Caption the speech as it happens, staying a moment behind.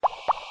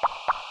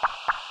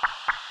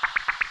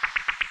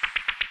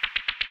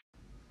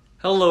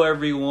Hello,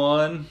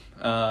 everyone.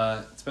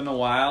 It's been a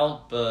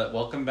while, but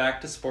welcome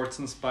back to Sports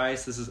and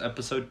Spice. This is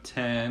episode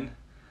 10.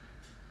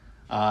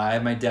 I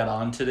have my dad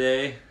on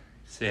today.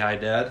 Say hi,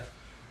 Dad.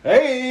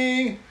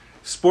 Hey,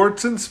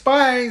 Sports and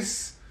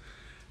Spice.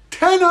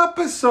 10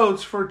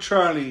 episodes for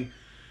Charlie.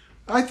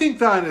 I think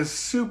that is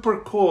super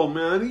cool,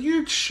 man. A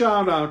huge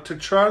shout out to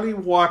Charlie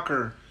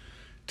Walker.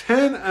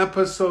 10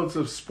 episodes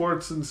of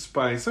Sports and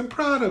Spice. I'm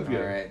proud of you.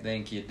 All right,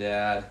 thank you,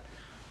 Dad.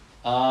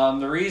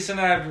 The reason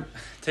I've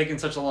taken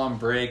such a long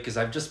break is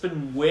I've just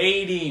been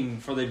waiting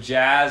for the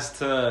Jazz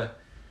to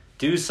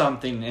do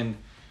something, and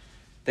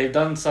they've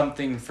done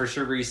something for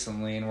sure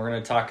recently, and we're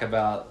going to talk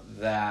about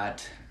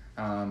that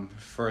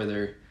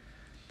further.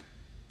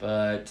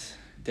 But,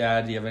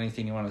 Dad, do you have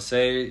anything you want to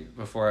say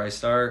before I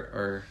start?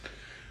 Or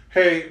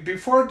Hey,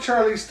 before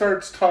Charlie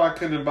starts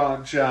talking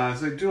about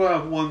Jazz, I do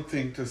have one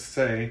thing to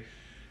say,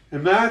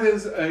 and that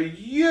is a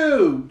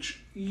huge,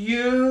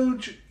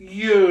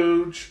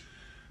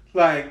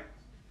 like,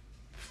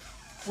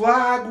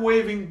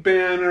 flag-waving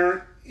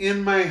banner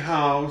in my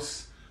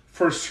house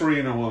for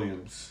Serena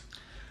Williams.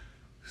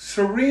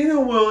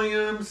 Serena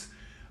Williams,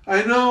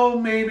 I know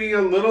maybe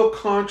a little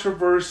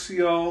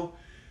controversial,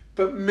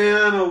 but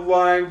man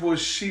alive,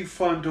 was she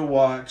fun to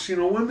watch. You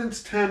know,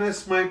 women's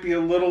tennis might be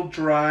a little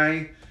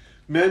dry,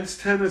 men's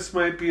tennis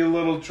might be a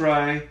little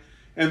dry,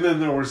 and then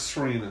there was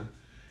Serena.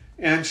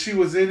 And she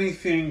was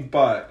anything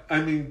but.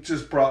 I mean,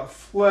 just brought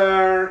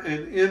flair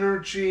and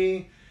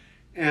energy.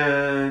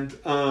 And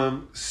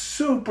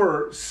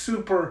super.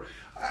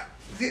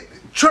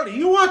 Charlie,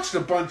 you watched a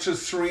bunch of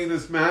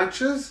Serena's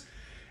matches,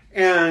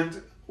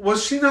 and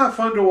was she not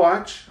fun to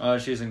watch? Oh,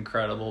 she's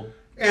incredible.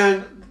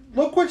 And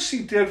look what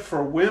she did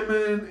for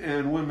women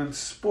and women's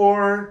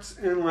sports.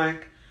 And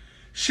like,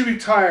 she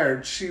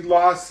retired. She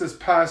lost this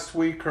past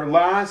week. Her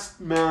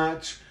last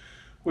match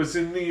was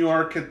in New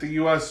York at the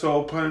U.S.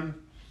 Open,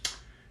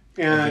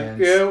 and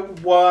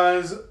it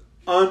was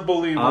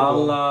unbelievable.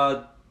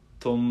 Alla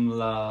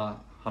Tomla.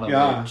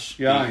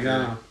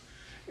 Yeah.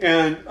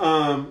 And,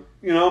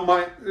 you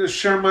know,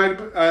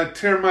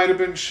 tear might have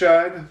been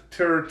shed,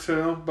 tear or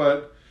two,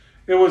 but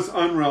it was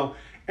unreal.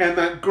 And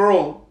that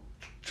girl,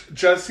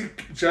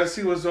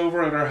 Jessie was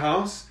over at her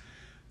house.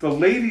 The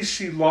lady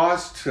she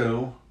lost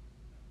to,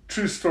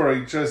 true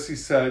story, Jessie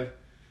said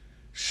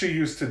she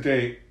used to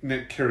date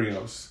Nick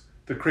Kyrgios,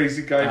 the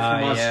crazy guy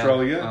from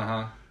Australia.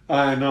 Uh-huh.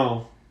 I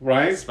know,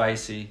 right?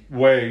 Spicy.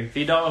 Way. If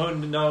you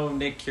don't know who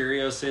Nick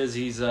Kyrgios is,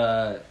 he's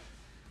a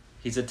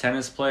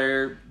tennis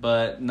player,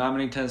 but not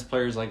many tennis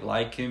players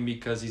like him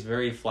because he's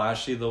very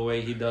flashy the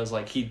way he does.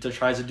 Like, he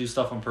tries to do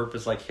stuff on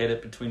purpose, like hit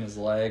it between his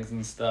legs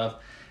and stuff.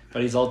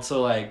 But he's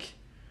also, like,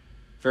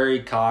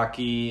 very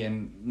cocky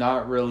and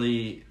not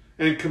really...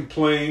 And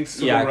complains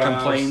to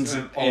complains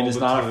and is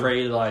not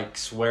afraid to, like,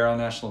 swear on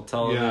national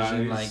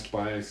television. Yeah, he's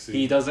spicy.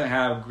 He doesn't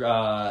have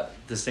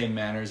the same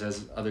manners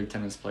as other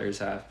tennis players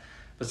have.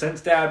 But since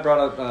Dad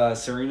brought up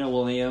Serena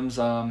Williams,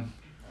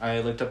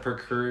 I looked up her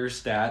career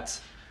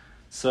stats.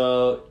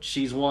 So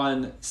she's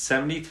won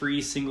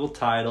 73 single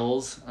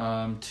titles,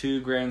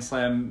 2 Grand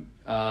Slam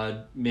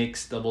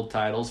mixed double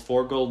titles,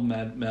 4 gold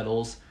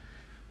medals,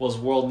 was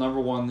world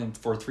number 1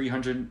 for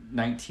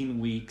 319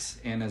 weeks,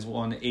 and has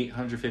won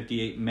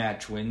 858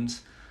 match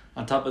wins.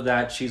 On top of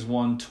that, she's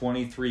won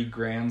 23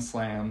 Grand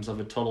Slams of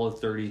a total of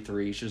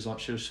 33. She's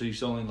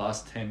only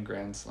lost 10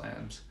 Grand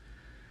Slams.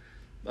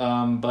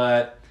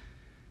 But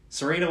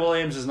Serena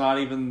Williams is not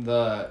even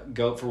the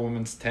GOAT for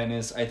women's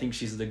tennis. I think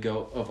she's the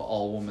GOAT of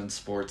all women's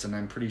sports, and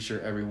I'm pretty sure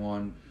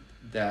everyone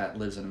that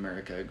lives in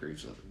America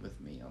agrees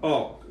with me on that.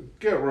 Oh,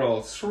 get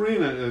real.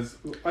 Serena is...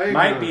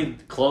 Might be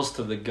close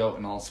to the GOAT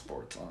in all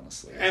sports,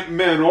 honestly. And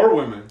men or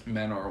women.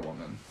 Men or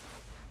women.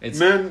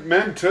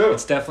 Men too.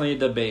 It's definitely a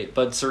debate.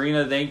 But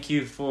Serena, thank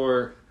you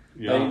for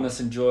letting us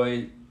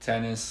enjoy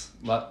tennis.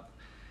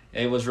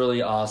 It was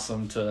really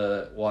awesome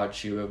to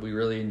watch you. We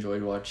really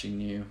enjoyed watching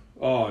you.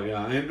 Oh,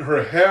 yeah. And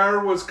her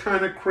hair was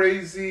kind of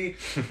crazy.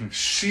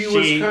 She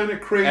was kind of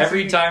crazy.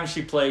 Every time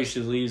she plays, she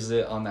leaves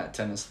it on that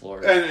tennis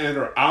floor. And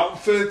her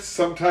outfits,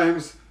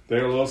 sometimes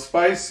they're a little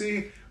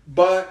spicy,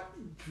 but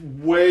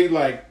way,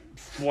 like,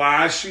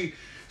 flashy.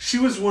 She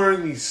was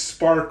wearing these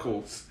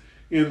sparkles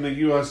in the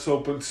U.S.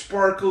 Open.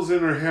 Sparkles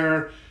in her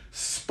hair.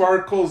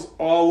 Sparkles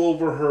all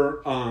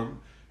over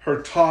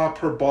her top,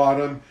 her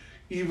bottom,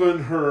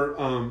 even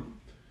her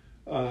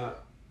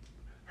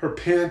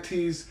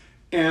panties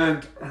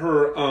and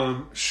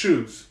her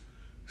shoes.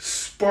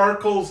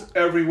 Sparkles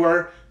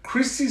everywhere.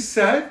 Chrissy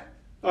said,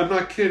 I'm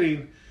not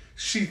kidding,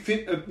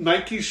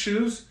 Nike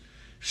shoes,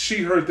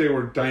 she heard they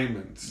were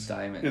diamonds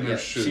in her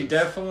shoes. She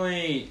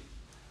definitely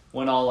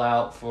went all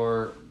out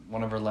for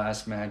one of her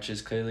last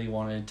matches. Clearly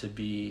wanted to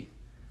be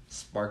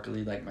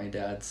sparkly, like my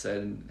dad said,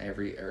 in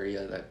every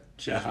area that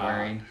she was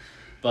wearing.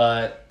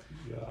 But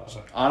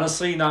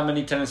honestly, not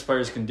many tennis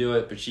players can do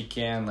it, but she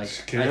can. I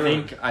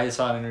think I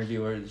saw an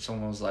interview where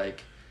someone was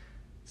like,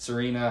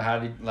 Serena,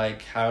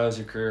 how is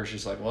your career?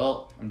 She's like,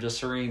 well, I'm just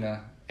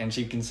Serena. And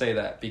she can say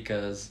that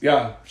because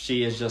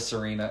she is just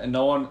Serena. And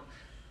no one...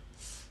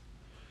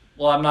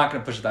 Well, I'm not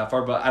going to push it that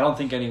far, but I don't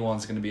think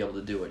anyone's going to be able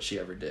to do what she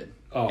ever did.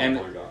 Oh, and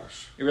my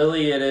gosh.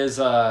 Really, it is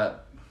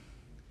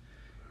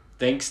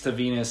thanks to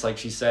Venus. Like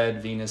she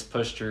said, Venus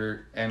pushed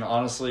her. And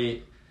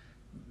honestly,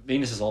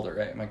 Venus is older,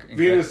 right? Am I correct?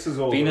 Venus is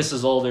older. Venus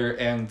is older,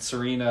 and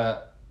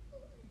Serena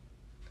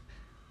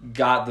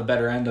got the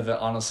better end of it,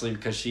 honestly,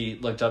 because she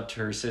looked up to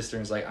her sister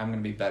and was like, I'm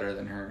going to be better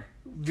than her.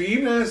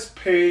 Venus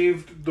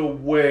paved the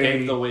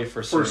way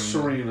for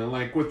Serena.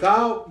 Like,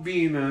 without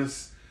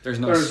Venus, there's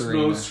no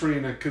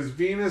Serena. Because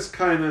Venus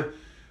kind of,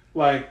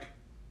 like,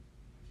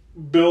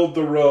 built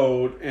the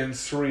road and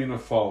Serena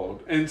followed.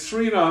 And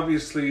Serena,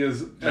 obviously,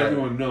 as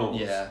everyone knows.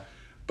 Yeah.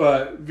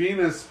 But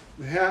Venus,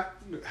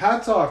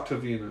 hats off to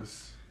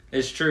Venus.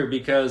 It's true,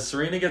 because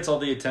Serena gets all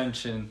the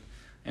attention,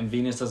 and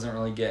Venus doesn't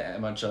really get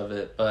much of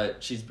it,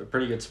 but she's a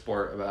pretty good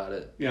sport about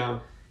it. Yeah.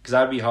 Because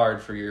that would be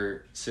hard for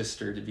your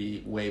sister to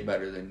be way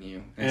better than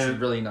you. It's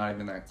really not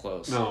even that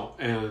close. No,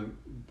 and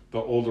the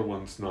older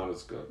one's not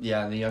as good.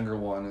 Yeah, and the younger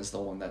one is the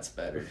one that's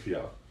better.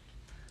 Yeah.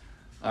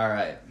 All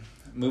right.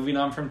 Moving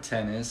on from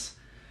tennis.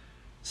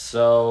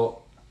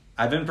 So,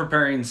 I've been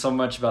preparing so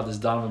much about this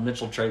Donovan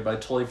Mitchell trade, but I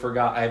totally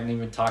forgot I haven't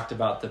even talked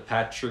about the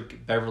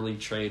Patrick Beverley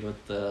trade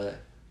with the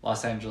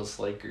Los Angeles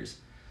Lakers.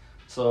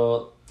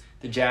 So,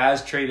 the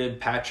Jazz traded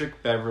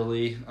Patrick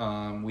Beverley.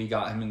 We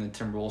got him in the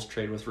Timberwolves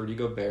trade with Rudy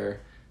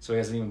Gobert. So he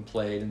hasn't even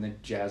played in the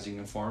Jazz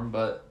uniform.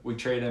 But we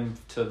traded him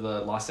to the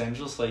Los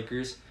Angeles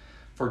Lakers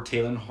for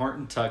Talen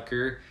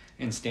Horton-Tucker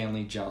and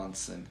Stanley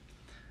Johnson.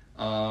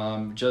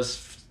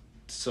 Just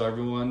so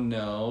everyone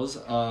knows,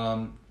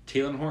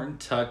 Talen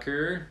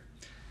Horton-Tucker,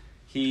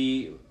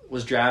 he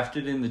was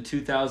drafted in the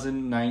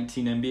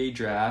 2019 NBA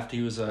draft.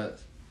 He was a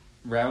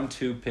round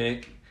 2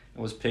 pick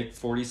and was picked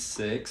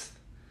 46th.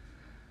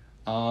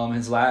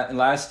 His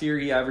last year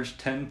he averaged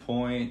 10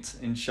 points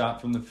and shot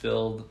from the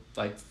field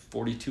like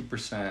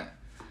 42%.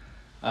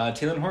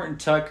 Talen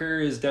Horton-Tucker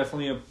is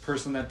definitely a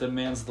person that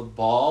demands the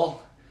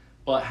ball,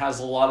 but has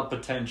a lot of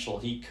potential.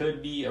 He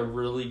could be a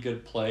really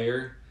good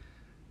player.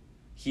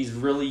 He's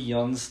really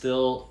young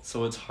still,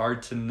 so it's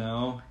hard to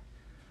know.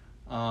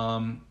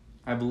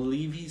 I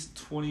believe he's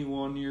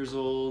 21 years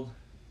old.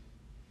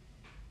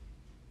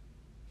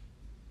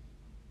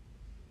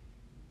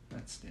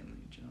 That's Stanley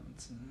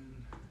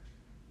Johnson.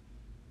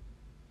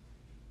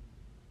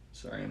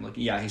 Sorry, I'm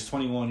looking. Yeah, he's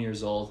 21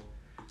 years old.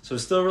 So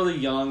he's still really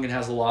young and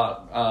has a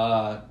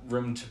lot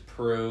room to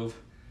prove.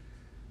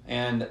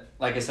 And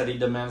like I said, he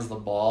demands the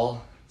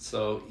ball.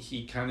 So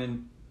he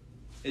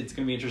it's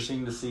going to be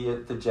interesting to see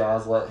if the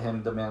Jazz let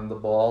him demand the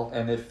ball.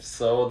 And if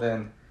so,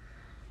 then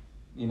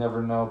you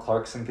never know.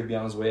 Clarkson could be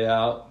on his way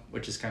out,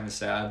 which is kind of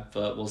sad,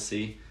 but we'll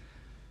see.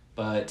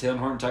 But Talen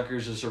Horton-Tucker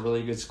is just a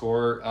really good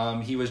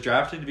scorer. He was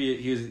drafted to be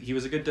he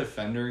was a good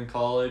defender in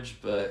college,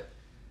 but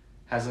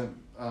hasn't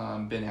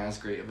been as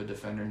great of a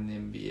defender in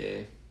the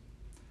NBA.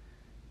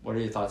 What are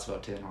your thoughts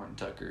about Talen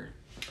Horton-Tucker?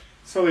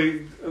 So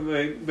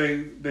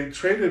they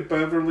traded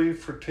Beverly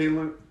for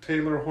Taylor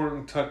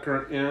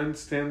Horton-Tucker and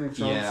Stanley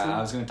Johnson? Yeah,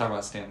 I was going to talk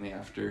about Stanley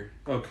after.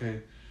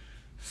 Okay.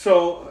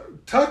 So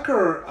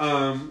Tucker,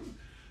 I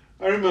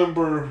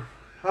remember,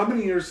 how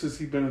many years has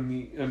he been in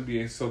the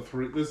NBA? So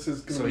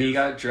he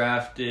got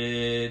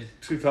drafted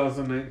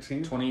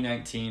 2019?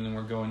 2019, and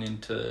we're going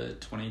into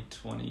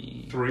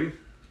 2023.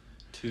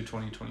 To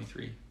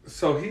 2023.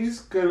 So he's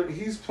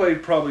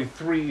played probably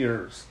 3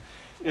 years.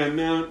 And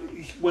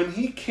man, when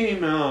he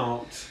came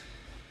out,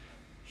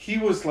 he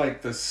was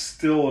like the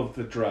steal of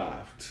the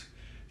draft.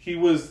 He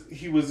was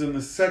in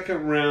the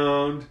second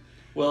round.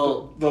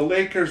 Well, the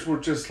Lakers were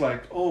just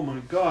like, oh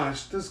my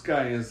gosh, this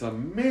guy is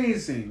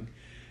amazing.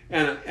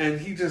 And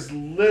he just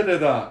lit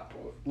it up.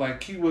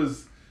 Like he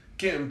was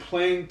getting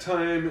playing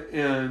time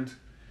and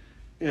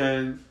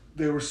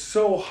they were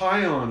so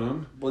high on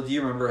him. Well, do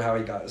you remember how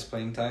he got his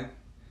playing time?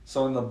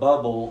 So in the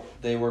bubble,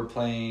 they were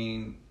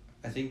playing,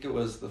 I think it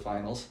was the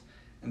finals,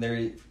 and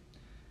they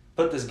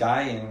put this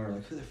guy in, and we were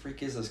like, who the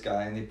freak is this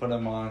guy? And they put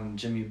him on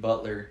Jimmy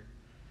Butler,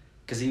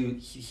 because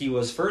he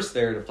was first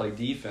there to play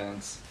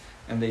defense,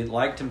 and they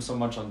liked him so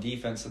much on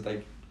defense that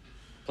they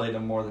played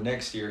him more the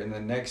next year, and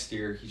then next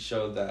year he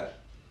showed that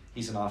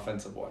he's an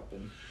offensive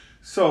weapon.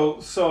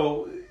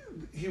 So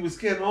he was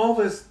getting all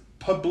this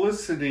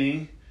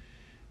publicity,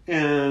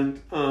 and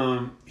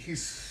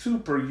he's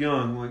super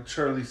young, like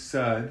Charlie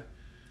said.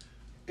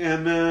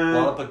 And then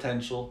a lot of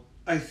potential.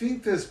 I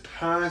think this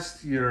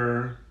past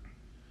year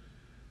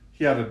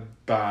he had a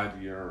bad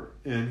year,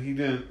 and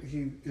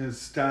his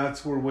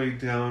stats were way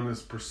down,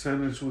 his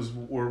percentage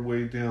were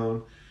way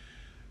down.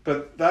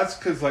 But that's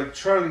because, like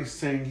Charlie's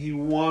saying, he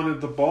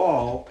wanted the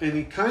ball, and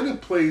he kind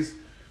of plays,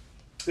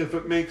 if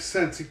it makes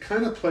sense, he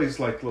kind of plays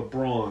like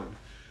LeBron.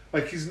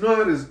 Like, he's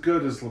not as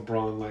good as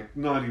LeBron, like,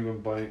 not even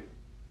by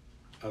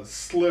a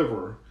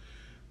sliver.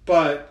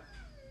 But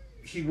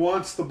he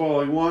wants the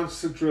ball, he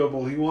wants to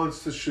dribble, he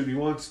wants to shoot, he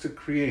wants to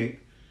create.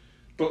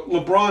 But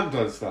LeBron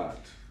does that.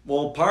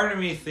 Well, part of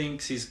me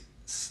thinks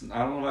I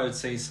don't know if I would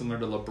say he's similar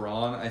to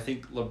LeBron. I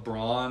think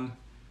LeBron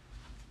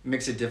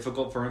makes it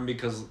difficult for him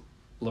because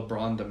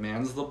LeBron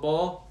demands the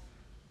ball.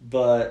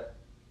 But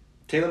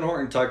Taylor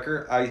Horton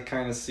Tucker, I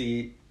kind of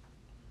see,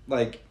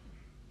 like,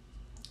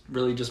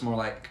 really just more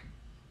like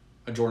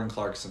a Jordan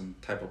Clarkson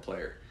type of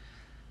player.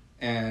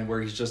 And where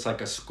he's just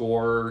like a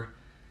scorer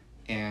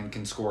and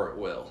can score at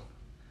will.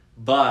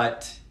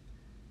 But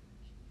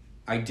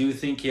I do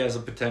think he has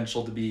a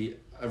potential to be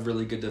a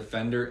really good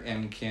defender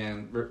and he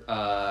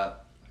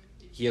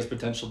has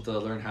potential to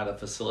learn how to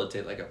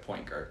facilitate like a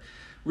point guard.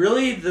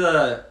 Really,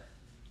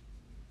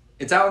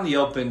 it's out in the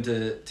open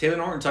to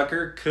Taylor Horton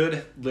Tucker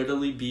could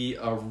literally be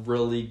a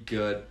really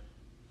good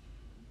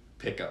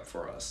pickup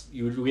for us.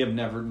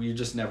 We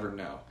just never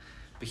know.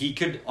 But he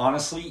could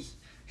honestly,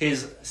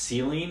 his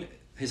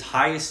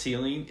highest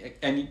ceiling,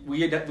 and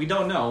we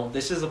don't know.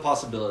 This is a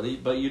possibility,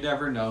 but you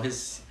never know.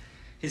 His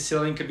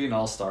ceiling could be an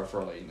all-star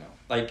for all you know.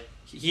 Like,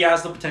 he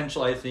has the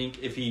potential, I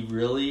think, if he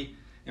really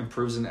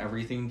improves in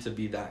everything, to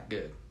be that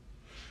good.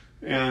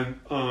 And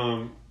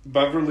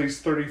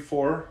Beverly's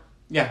 34.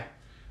 Yeah.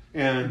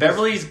 And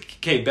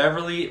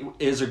Beverly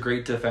is a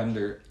great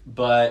defender,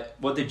 but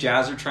what the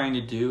Jazz are trying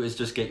to do is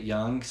just get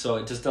young, so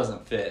it just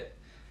doesn't fit.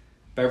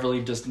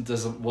 Beverly just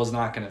was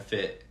not going to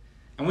fit.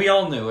 And we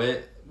all knew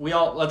it.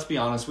 Let's be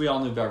honest, we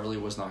all knew Beverly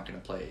was not going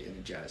to play in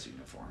a Jazz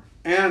uniform.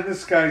 And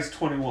this guy's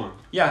 21.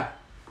 Yeah.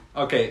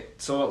 Okay,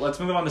 so let's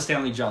move on to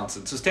Stanley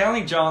Johnson. So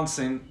Stanley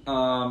Johnson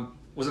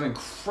was an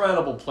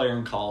incredible player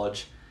in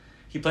college.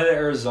 He played at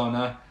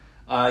Arizona.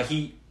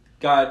 He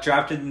got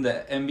drafted in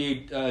the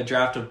NBA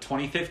draft of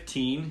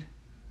 2015.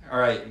 All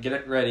right, get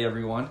it ready,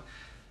 everyone.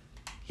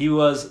 He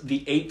was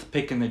the 8th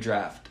pick in the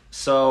draft.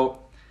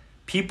 So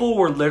people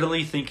were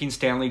literally thinking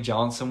Stanley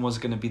Johnson was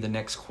going to be the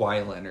next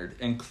Kawhi Leonard,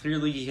 and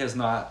clearly he has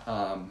not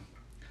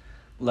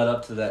led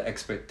up to that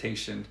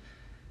expectation.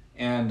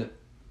 And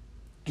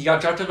he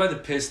got drafted by the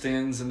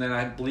Pistons, and then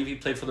I believe he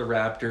played for the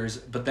Raptors,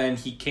 but then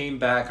he came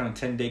back on a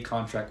 10-day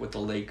contract with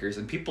the Lakers,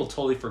 and people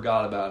totally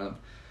forgot about him.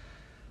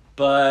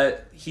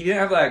 But he didn't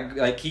have that,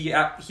 like,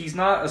 he's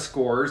not a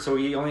scorer, so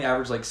he only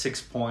averaged like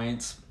 6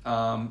 points,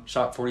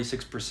 shot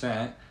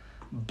 46%.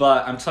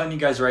 But I'm telling you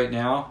guys right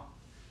now,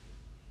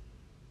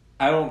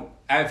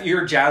 if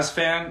you're a Jazz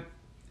fan,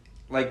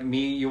 like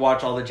me, you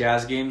watch all the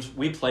Jazz games.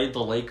 We played the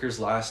Lakers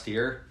last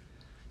year.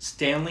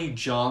 Stanley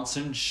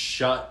Johnson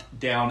shut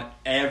down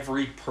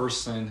every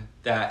person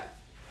that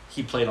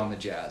he played on the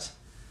Jazz.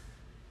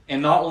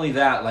 And not only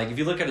that, like, if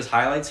you look at his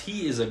highlights,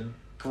 he is a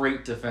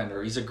great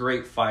defender. He's a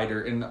great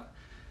fighter. And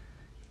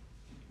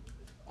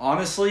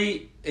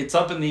honestly, it's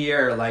up in the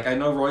air. Like, I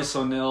know Royce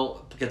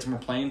O'Neal gets more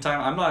playing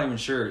time. I'm not even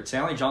sure.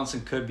 Stanley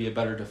Johnson could be a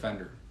better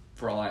defender,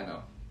 for all I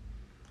know.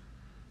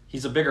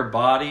 He's a bigger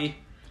body.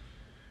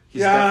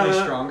 He's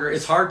definitely stronger.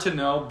 It's hard to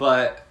know,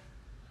 but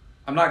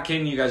I'm not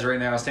kidding you guys right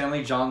now.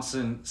 Stanley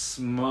Johnson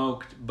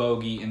smoked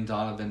Bogey and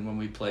Donovan when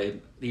we played.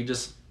 He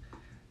just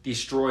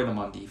destroyed them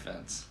on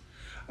defense.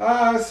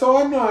 So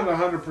I'm not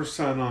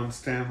 100% on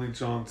Stanley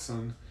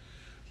Johnson.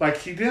 Like,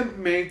 he didn't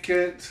make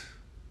it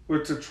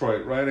with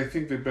Detroit, right? I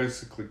think they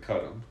basically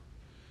cut him.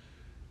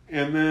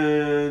 And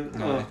then...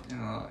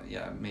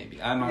 yeah,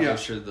 maybe. I'm not really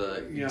sure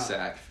the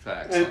exact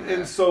facts on that.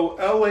 And so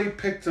LA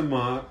picked him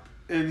up,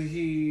 and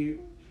he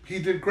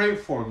did great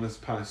for him this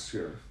past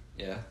year.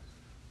 Yeah.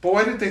 But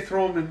why did they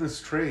throw him in this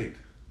trade?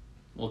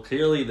 Well,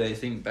 clearly they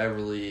think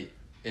Beverly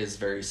is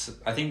very...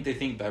 I think they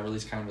think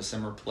Beverly's kind of a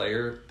similar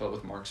player, but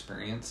with more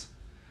experience.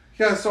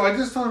 Yeah, so I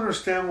just don't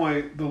understand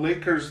why the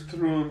Lakers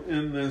threw him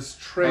in this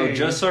trade. Oh,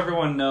 just so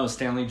everyone knows,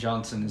 Stanley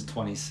Johnson is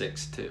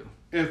 26 too.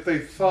 If they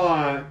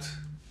thought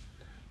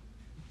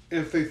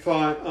it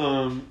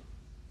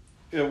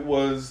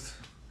was...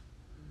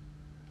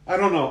 I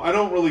don't know. I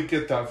don't really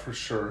get that for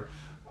sure.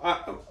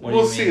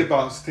 We'll see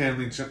about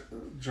Stanley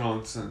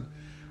Johnson.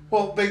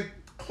 Well, they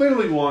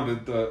clearly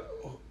wanted the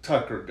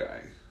Tucker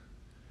guy.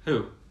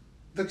 Who?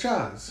 The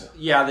Jazz.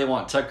 Yeah, they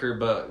want Tucker,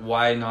 but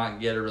why not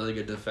get a really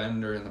good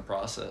defender in the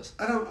process?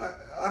 I don't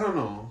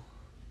know.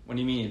 What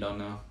do you mean you don't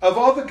know? Of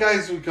all the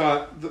guys we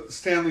got,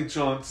 Stanley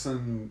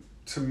Johnson,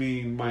 to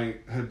me,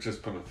 might have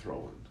just been a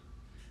throw-in.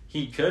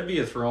 He could be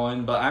a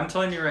throw-in, but I'm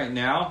telling you right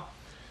now,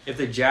 if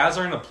the Jazz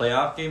are in a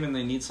playoff game and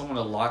they need someone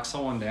to lock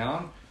someone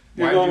down,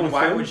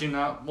 why would you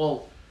not?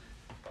 Well,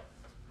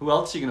 who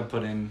else are you going to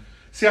put in?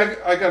 See,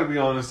 I got to be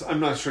honest. I'm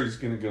not sure he's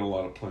going to get a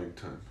lot of playing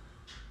time.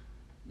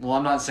 Well,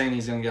 I'm not saying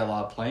he's going to get a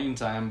lot of playing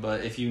time,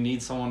 but if you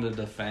need someone to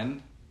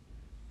defend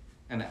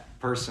a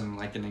person,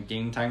 like in a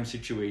game-time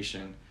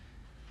situation,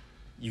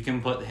 you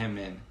can put him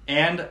in.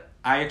 And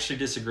I actually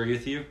disagree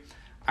with you.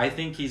 I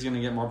think he's going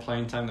to get more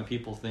playing time than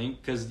people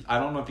think, because I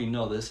don't know if you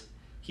know this,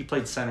 he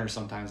played center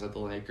sometimes at the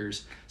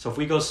Lakers. So if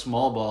we go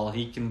small ball,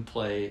 he can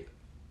play.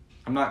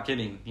 I'm not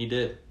kidding. He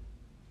did.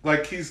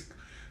 Like, he's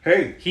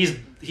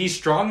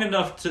strong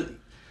enough to...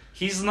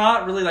 He's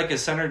not really like a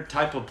center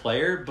type of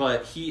player,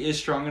 but he is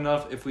strong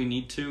enough if we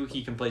need to.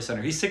 He can play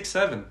center. He's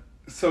 6'7".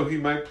 So he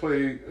might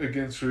play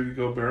against Rudy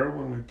Gobert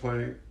when we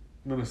play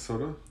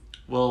Minnesota?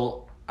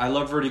 Well, I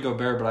love Rudy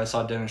Gobert, but I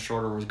saw Dennis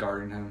Schroeder was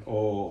guarding him.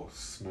 Oh,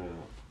 snap.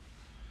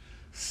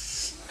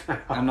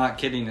 I'm not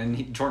kidding.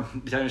 And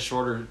Dennis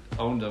Schroeder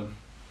owned him.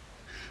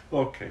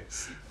 Okay.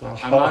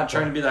 I'm not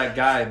trying to be that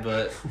guy,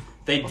 but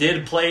They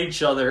did play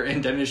each other,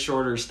 and Dennis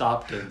Schroeder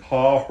stopped him.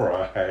 All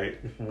right.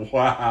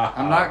 Wow.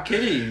 I'm not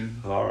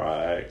kidding. All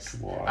right.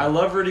 Wow. I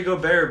love Rudy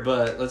Gobert,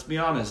 but let's be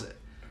honest.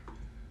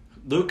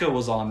 Luka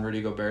was on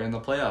Rudy Gobert in the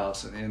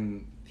playoffs,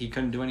 and he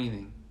couldn't do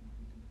anything.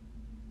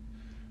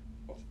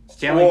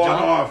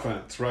 On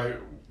offense, right?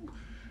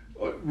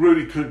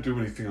 Rudy couldn't do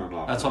anything on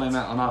offense. That's what I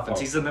meant on offense.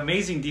 Oh. He's an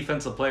amazing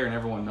defensive player, and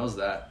everyone knows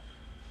that.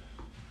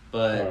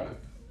 But All right.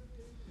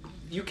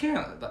 you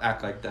can't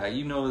act like that.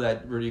 You know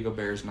that Rudy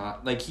Gobert's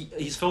not. Like,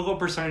 his field goal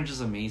percentage is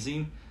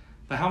amazing,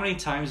 but how many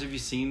times have you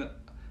seen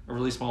a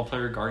really small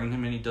player guarding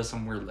him and he does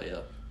some weird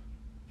layup?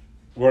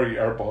 Where he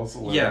airballs the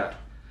layup? Yeah.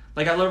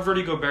 Like, I love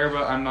Rudy Gobert,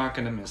 but I'm not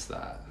going to miss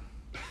that.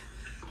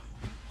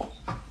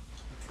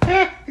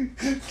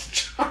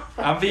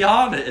 I'm being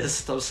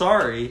honest. I'm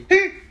sorry.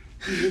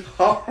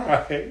 All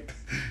right.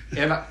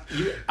 And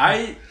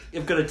I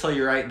am going to tell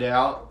you right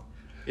now,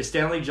 if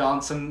Stanley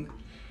Johnson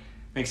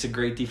makes a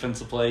great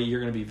defensive play, you're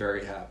going to be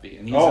very happy.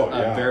 And he's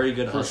a very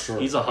good hustler.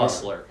 Sure. He's a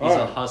hustler. All He's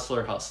right. a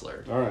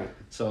hustler. All right.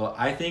 So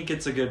I think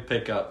it's a good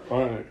pickup.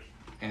 All right.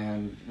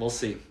 And we'll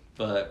see.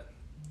 But,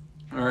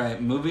 all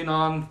right, moving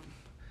on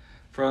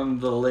from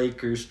the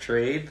Lakers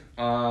trade.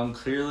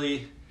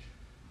 Clearly,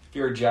 if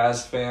you're a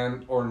Jazz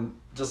fan or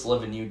just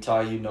live in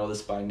Utah, you know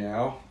this by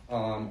now.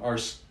 Our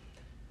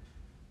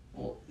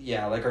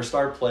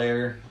star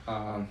player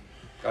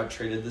got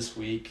traded this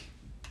week.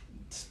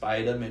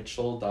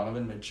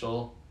 Donovan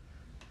Mitchell.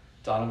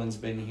 Donovan's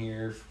been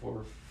here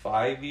for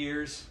 5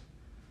 years.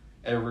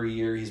 Every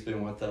year he's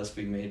been with us,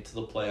 we made it to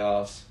the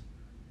playoffs.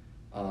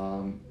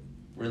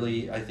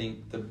 Really, I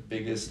think the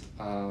biggest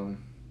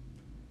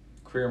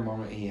career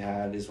moment he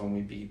had is when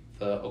we beat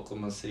the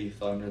Oklahoma City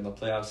Thunder in the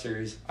playoff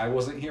series. I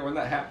wasn't here when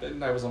that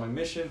happened. I was on my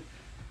mission,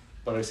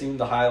 but I've seen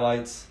the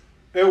highlights.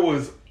 It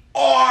was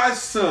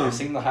awesome. I've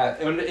seen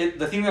the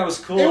the thing that was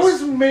cool. It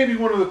was maybe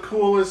one of the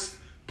coolest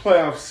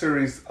playoff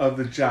series of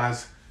the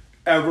Jazz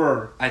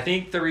ever. I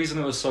think the reason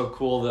it was so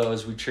cool, though,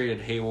 is we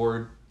traded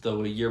Hayward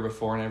the year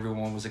before, and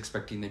everyone was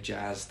expecting the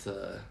Jazz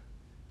to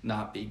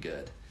not be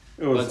good.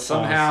 But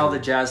somehow awesome.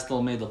 the Jazz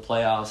still made the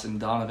playoffs, and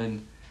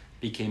Donovan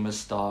became a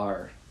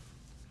star.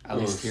 At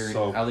least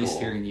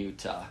here in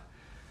Utah.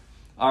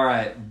 All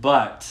right,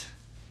 but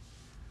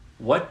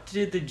what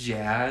did the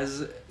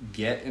Jazz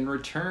get in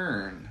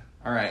return?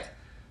 All right,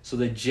 so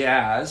the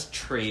Jazz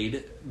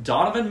trade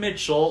Donovan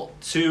Mitchell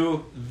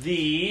to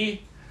the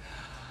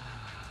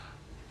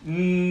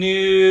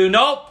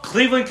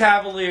Cleveland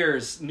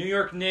Cavaliers. New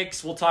York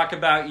Knicks, we'll talk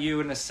about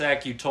you in a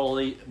sec. You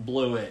totally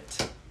blew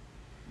it.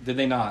 Did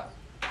they not?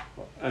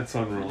 That's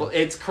unreal.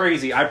 It's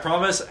crazy. I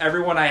promise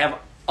everyone I have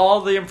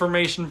all the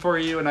information for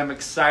you, and I'm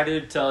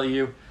excited to tell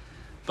you.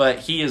 But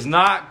he is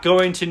not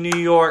going to New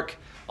York.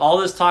 All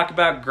this talk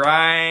about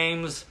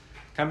Grimes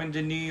coming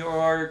to New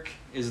York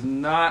is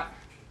not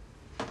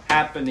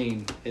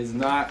happening. Is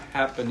not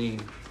happening.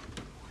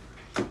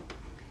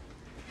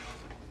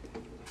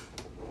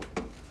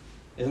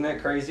 Isn't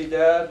that crazy,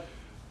 Dad?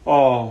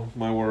 Oh,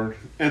 my word.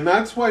 And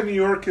that's why New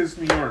York is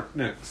New York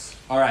Knicks.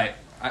 All right.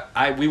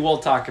 We will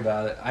talk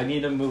about it. I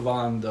need to move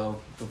on,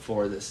 though,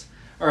 before this.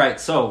 All right,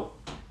 so,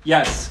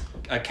 yes,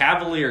 a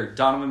Cavalier,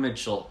 Donovan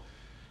Mitchell.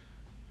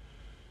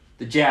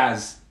 The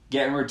Jazz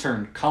get in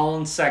return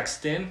Colin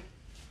Sexton,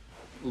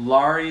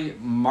 Lauri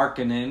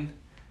Markkanen,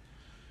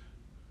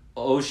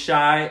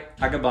 Ochai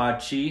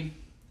Agabachi,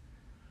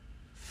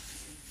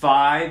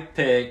 5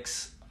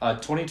 picks, a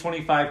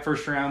 2025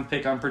 first-round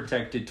pick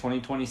unprotected,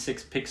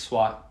 2026 pick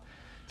swap,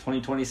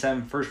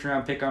 2027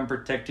 first-round pick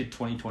unprotected,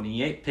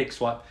 2028 pick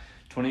swap,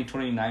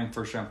 2029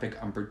 first-round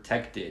pick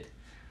unprotected.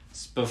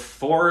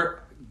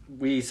 Before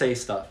we say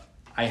stuff,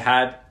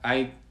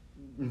 I'm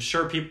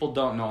sure people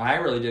don't know. I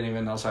really didn't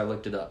even know, so I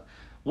looked it up.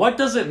 What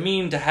does it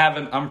mean to have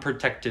an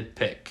unprotected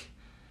pick?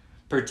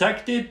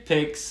 Protected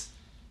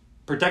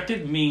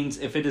means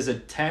if it is a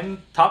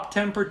top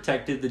 10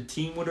 protected, the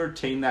team would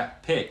retain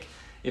that pick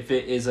if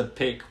it is a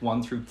pick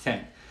 1 through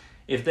 10.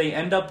 If they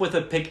end up with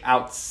a pick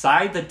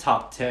outside the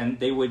top 10,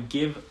 they would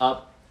give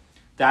up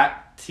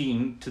that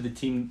team to the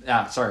team.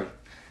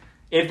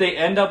 If they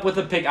end up with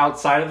a pick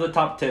outside of the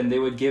top 10, they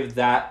would give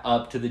that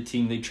up to the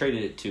team they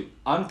traded it to.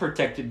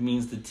 Unprotected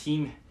means the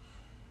team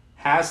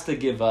has to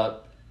give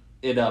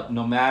it up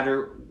no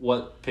matter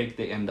what pick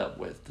they end up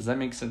with. Does that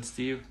make sense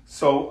to you?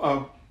 So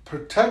a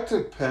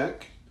protected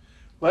pick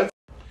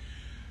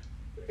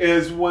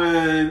is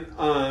when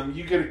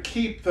you get to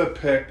keep the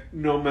pick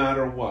no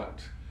matter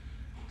what.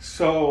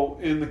 So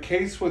in the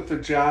case with the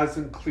Jazz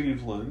in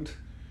Cleveland,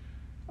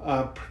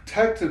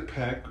 protected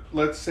pick,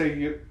 let's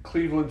say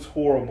Cleveland's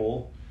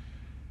horrible,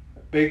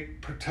 they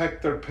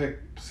protect their pick,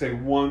 say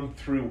 1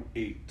 through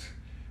 8.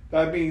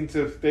 That means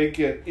if they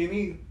get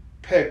any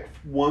pick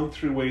 1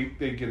 through 8,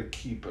 they get to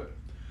keep it.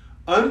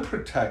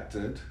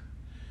 Unprotected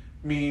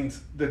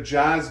means the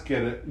Jazz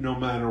get it no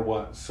matter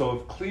what. So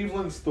if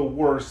Cleveland's the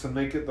worst and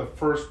they get the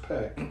first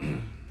pick,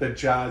 the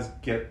Jazz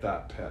get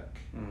that pick.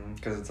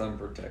 Because it's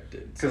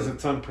unprotected. Because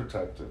it's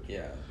unprotected.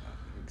 Yeah,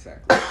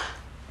 exactly.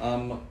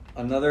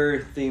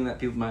 Another thing that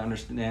people might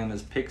understand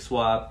is pick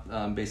swap.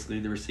 Basically,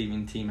 the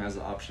receiving team has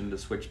the option to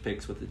switch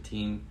picks with the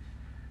team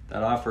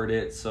that offered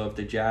it. So if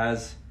the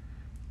Jazz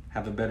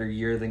have a better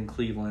year than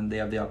Cleveland, they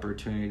have the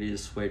opportunity to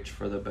switch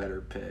for the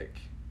better pick,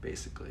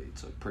 basically.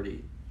 It's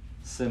pretty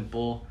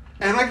simple.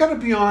 And I got to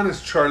be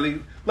honest,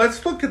 Charlie,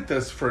 let's look at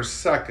this for a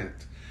second.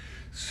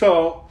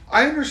 So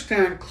I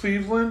understand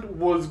Cleveland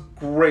was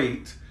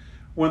great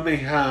when they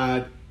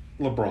had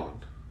LeBron.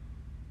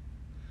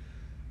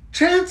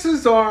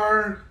 Chances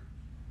are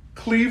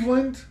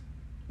Cleveland,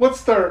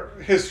 what's their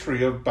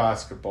history of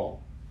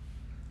basketball?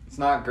 It's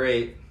not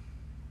great.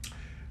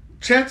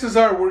 Chances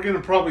are we're going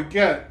to probably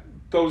get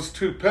those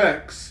two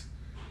picks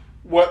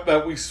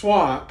that we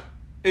swap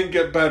and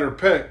get better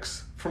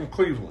picks from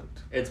Cleveland.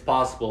 It's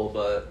possible,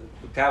 but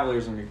the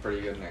Cavaliers are going to be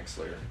pretty good next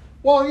year.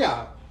 Well,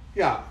 yeah.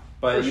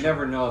 But you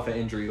never know if an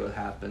injury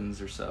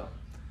happens or so.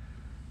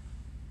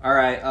 All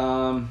right,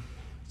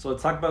 so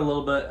let's talk about a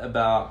little bit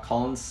about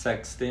Colin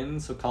Sexton.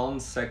 So Colin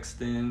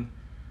Sexton,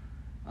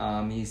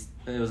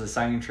 it was a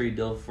signing trade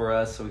deal for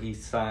us. So he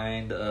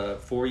signed a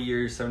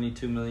 4-year,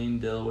 $72 million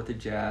deal with the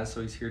Jazz.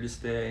 So he's here to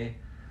stay.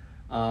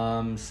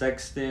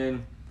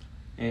 Sexton,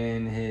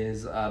 in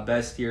his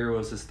best year,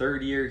 was his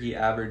third year. He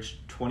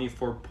averaged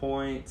 24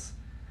 points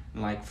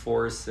and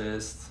 4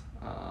 assists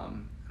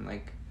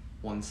and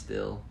 1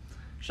 steal.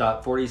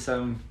 Shot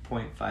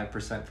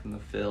 47.5% from the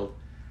field.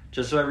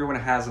 Just so everyone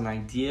has an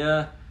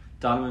idea,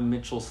 Donovan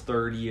Mitchell's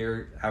third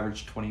year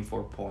averaged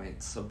 24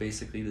 points. So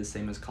basically the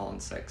same as Colin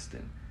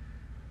Sexton.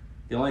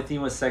 The only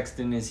thing with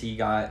Sexton is he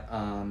got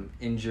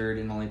injured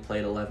and only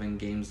played 11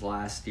 games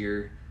last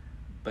year.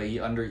 But he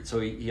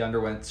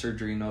underwent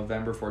surgery in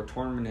November for a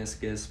torn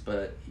meniscus.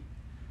 But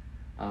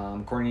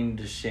according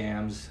to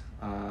Shams,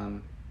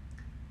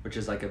 which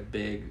is a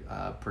big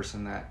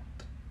person that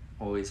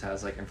always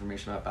has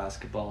information about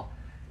basketball,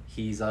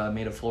 he's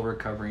made a full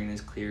recovery and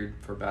is cleared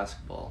for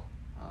basketball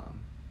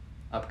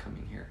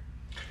upcoming here.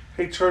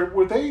 Hey, Charlie,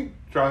 were they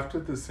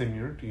drafted the same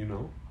year? Do you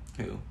know?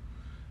 Who?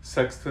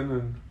 Sexton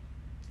and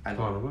Donovan? I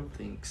don't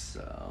think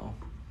so.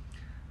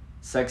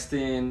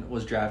 Sexton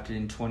was drafted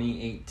in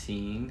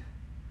 2018,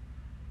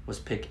 was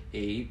pick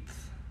 8th.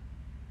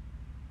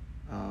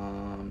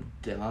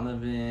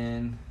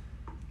 Donovan...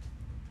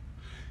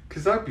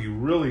 Because that'd be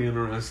really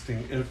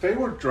interesting. If they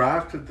were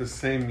drafted the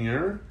same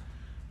year,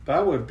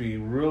 that would be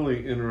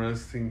really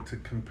interesting to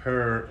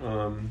compare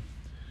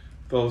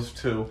those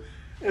two.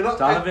 And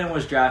Donovan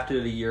was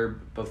drafted a year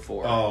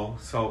before. Oh,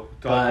 so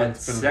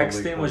Donovan's but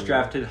Sexton was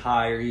drafted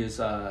higher. He was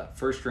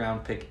first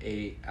round pick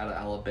 8 out of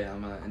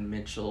Alabama, and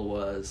Mitchell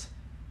was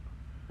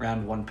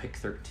round 1 pick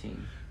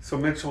 13. So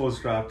Mitchell was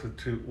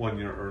drafted 1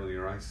 year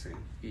earlier, I see.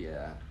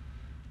 Yeah.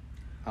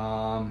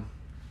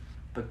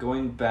 But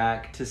going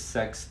back to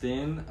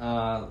Sexton,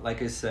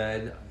 like I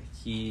said,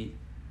 he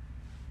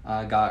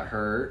got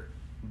hurt,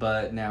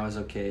 but now is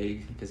okay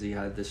because he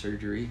had the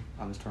surgery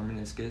on his torn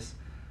meniscus.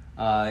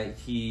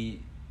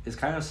 He is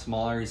kind of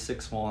smaller. He's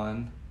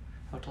 6'1".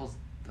 How tall is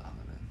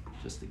Donovan?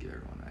 Just to give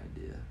everyone an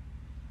idea.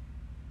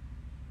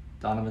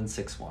 Donovan's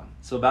 6'1".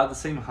 So about the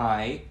same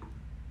height.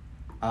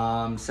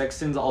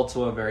 Sexton's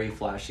also a very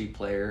flashy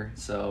player,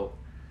 so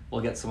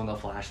we'll get some of the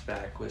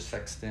flashback with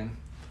Sexton.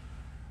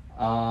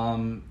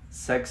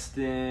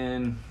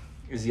 Sexton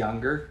is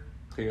younger,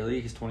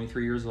 clearly. He's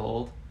 23 years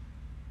old.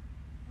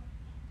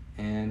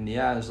 And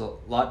yeah, there's a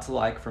lot to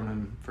like from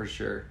him for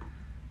sure.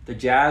 The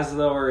Jazz,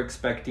 though, are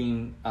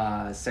expecting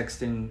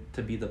Sexton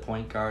to be the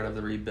point guard of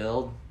the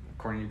rebuild,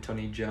 according to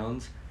Tony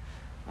Jones.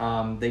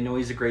 They know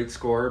he's a great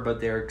scorer, but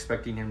they're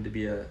expecting him to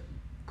be a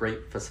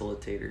great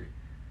facilitator.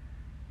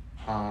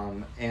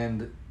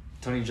 And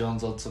Tony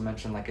Jones also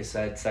mentioned, like I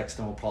said,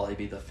 Sexton will probably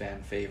be the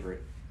fan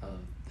favorite of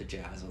the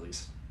Jazz, at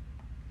least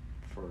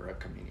for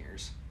upcoming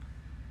years.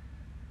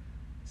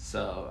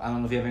 So I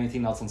don't know if you have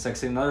anything else on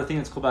Sexton. Another thing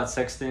that's cool about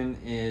Sexton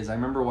is I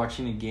remember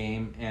watching a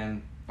game,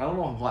 and I don't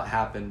know what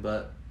happened,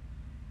 but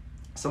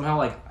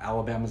somehow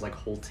Alabama's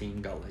whole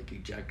team got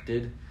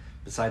ejected,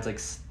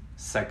 besides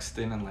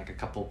Sexton and a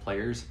couple of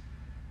players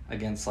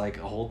against a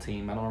whole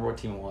team. I don't remember what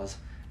team it was.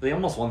 They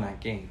almost won that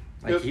game.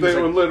 They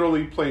were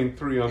literally playing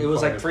 3-on-5. It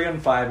was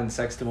 3-on-5, and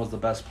Sexton was the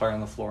best player on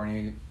the floor,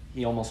 and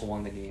he almost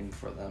won the game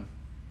for them.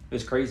 It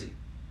was crazy.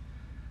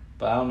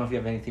 But I don't know if you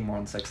have anything more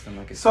on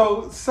Sexton.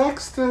 So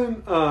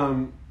Sexton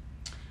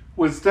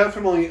was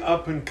definitely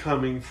up and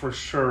coming for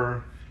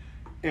sure,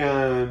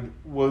 and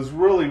was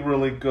really,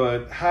 really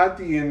good. Had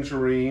the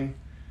injury.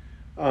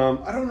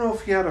 I don't know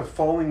if he had a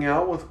falling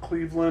out with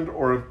Cleveland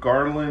or if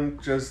Garland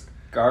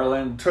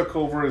took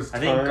over his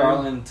time. I think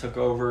Garland took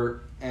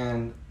over,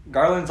 and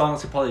Garland's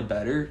honestly probably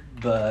better,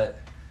 but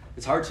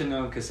it's hard to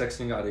know because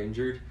Sexton got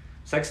injured.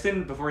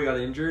 Sexton, before he got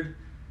injured,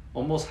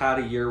 almost had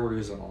a year where he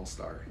was an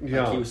all-star.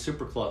 Yeah. He was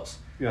super close.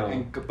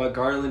 Yeah. But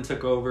Garland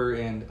took over,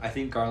 and I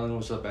think Garland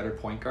was a better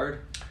point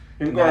guard.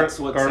 And that's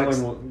what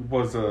Garland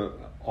was a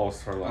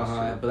all-star last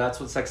year. But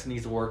that's what Sexton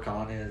needs to work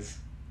on is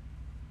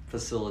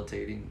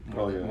facilitating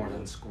more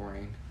than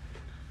scoring.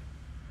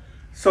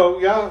 So,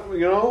 yeah,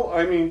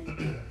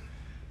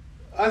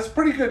 That's a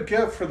pretty good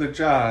gift for the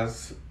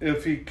Jazz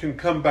if he can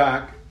come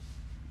back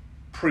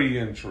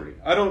pre-injury.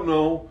 I don't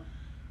know.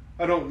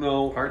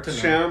 Hard to know.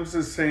 Shams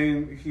is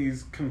saying he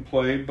can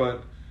play,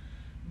 but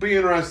be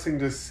interesting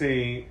to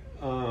see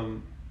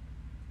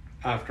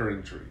after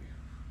injury.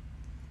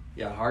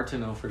 Yeah, hard to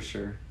know for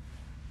sure.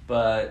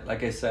 But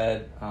like I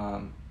said,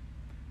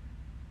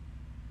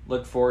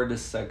 look forward to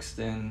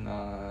Sexton.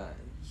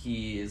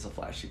 He is a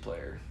flashy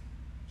player.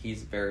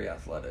 He's very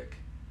athletic.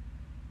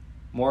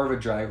 More of a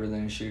driver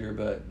than a shooter,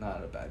 but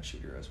not a bad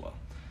shooter as well.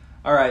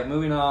 All right,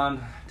 moving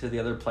on to the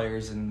other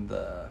players in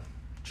the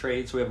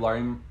trade. So we have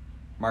Lauri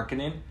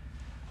Markkanen.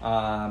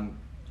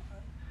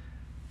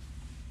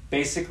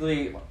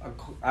 Basically,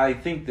 I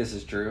think this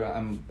is true.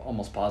 I'm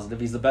almost positive.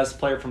 He's the best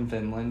player from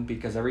Finland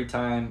because every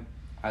time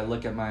I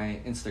look at my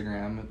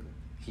Instagram,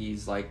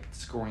 he's like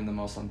scoring the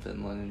most on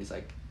Finland, and he's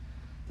like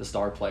the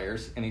star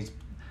players. And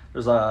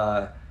there's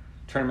a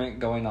tournament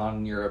going on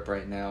in Europe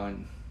right now,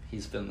 and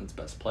he's Finland's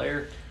best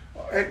player.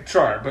 Hey,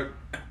 sorry, but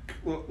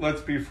let's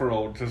be for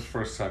real just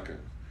for a second.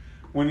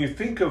 When you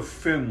think of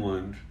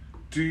Finland,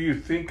 do you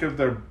think of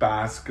their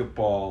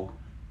basketball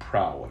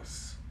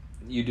prowess?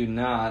 You do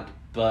not,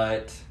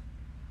 but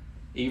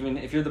even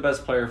if you're the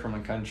best player from a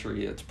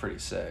country, it's pretty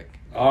sick.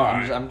 All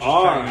right. I'm just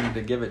trying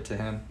to give it to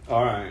him.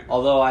 All right.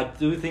 Although I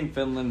do think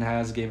Finland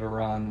has gave a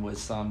run with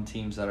some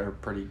teams that are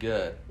pretty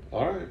good.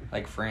 All right.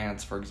 Like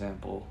France, for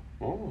example.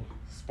 Oh,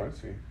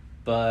 spicy.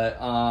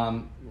 But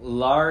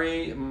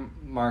Lauri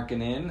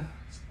Markkanen.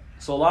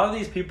 So a lot of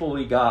these people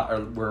we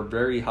got were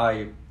very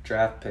high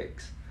draft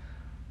picks.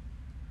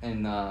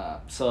 And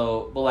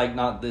but like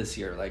not this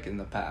year, like in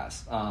the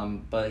past.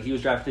 But he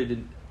was drafted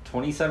in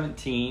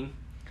 2017,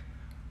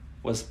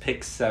 was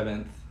picked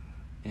 7th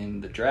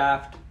in the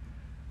draft.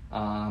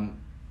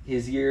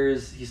 His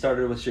years, he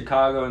started with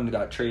Chicago and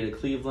got traded to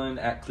Cleveland.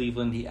 At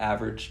Cleveland, he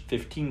averaged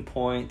 15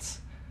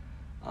 points,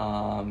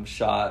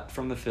 shot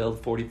from the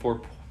field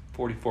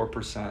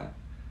 44%.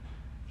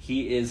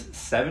 He is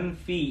 7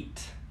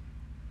 feet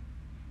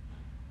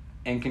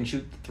and can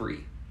shoot the 3.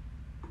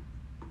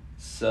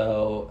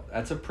 So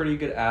that's a pretty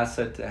good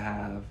asset to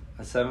have,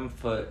 a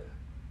 7-foot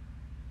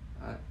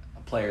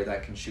player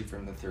that can shoot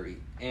from the 3.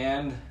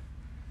 And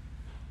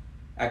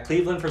at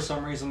Cleveland, for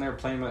some reason, they're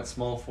playing him at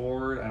small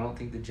forward. I don't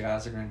think the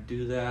Jazz are going to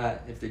do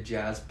that. If the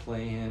Jazz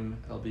play him,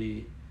 it'll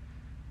be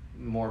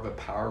more of a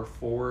power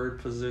forward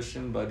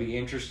position. But it'd be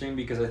interesting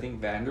because I think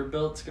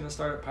Vanderbilt's going to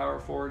start at power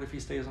forward if he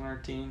stays on our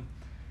team.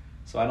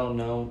 So I don't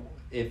know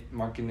if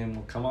Markkanen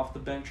will come off the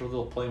bench or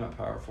they'll play him at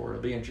power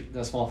forward. It'll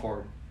be small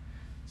forward.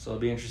 So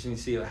it'll be interesting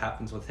to see what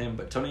happens with him.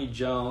 But Tony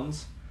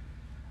Jones,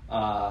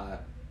 a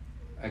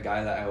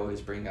guy that I always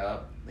bring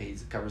up, he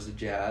covers the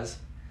Jazz,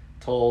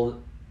 said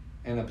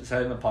in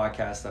the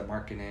podcast that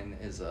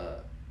Markkanen is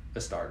a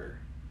starter.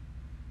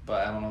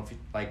 But I don't know if he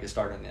like a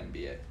starter in the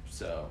NBA.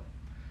 So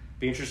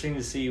be interesting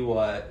to see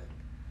what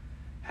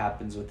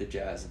happens with the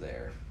Jazz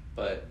there.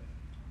 But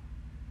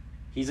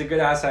he's a good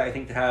asset, I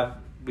think, to have.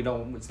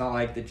 It's not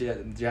like the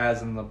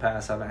Jazz in the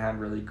past haven't had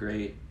really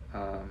great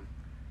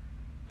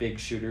big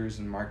shooters,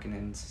 and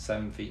Markkanen's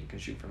 7 feet and can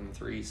shoot from the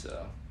 3,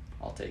 so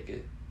I'll take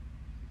it.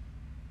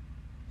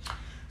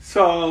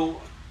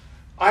 So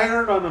I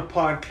heard on a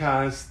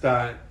podcast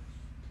that,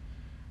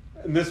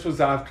 and this was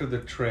after the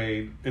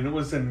trade, and it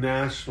was a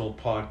national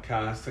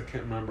podcast, I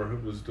can't remember who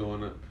was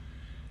doing it,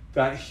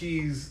 that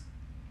he's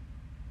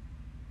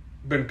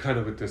been kind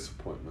of a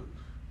disappointment.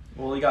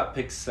 Well, he got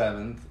picked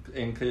 7th,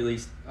 and clearly,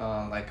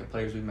 like the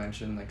players we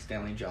mentioned, like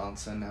Stanley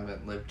Johnson,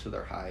 haven't lived to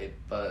their hype.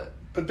 But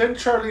then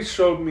Charlie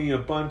showed me a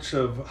bunch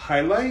of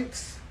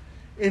highlights,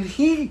 and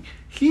he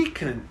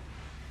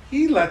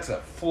lets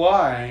it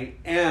fly,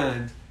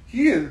 and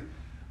he is.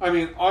 I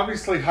mean,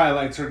 obviously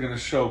highlights are going to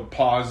show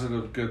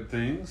positive, good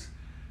things,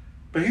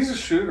 but he's a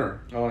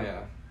shooter. Oh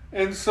yeah.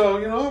 And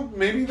so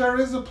maybe there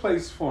is a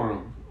place for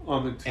him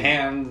on the team.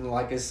 And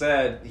like I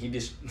said,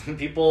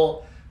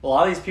 a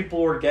lot of these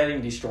people were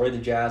getting destroyed the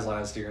Jazz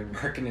last year, and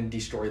Markkanen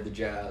destroyed the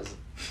Jazz.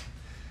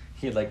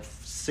 He had like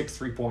 6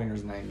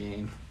 3-pointers in that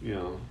game.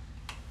 Yeah.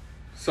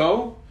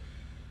 So,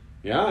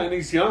 yeah, and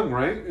he's young,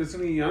 right?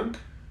 Isn't he young?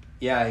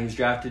 Yeah, he was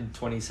drafted in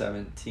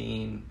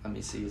 2017. Let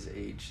me see his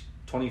age.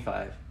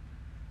 25.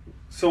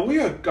 So we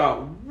have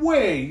got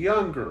way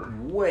younger.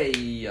 Way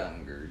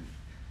younger.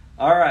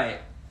 All right,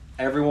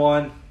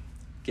 everyone,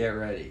 get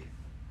ready.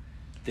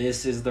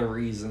 This is the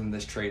reason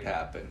this trade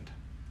happened.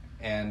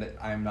 And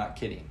I'm not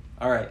kidding.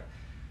 All right.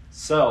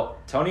 So,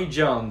 Tony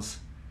Jones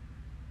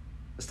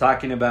was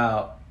talking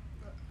about...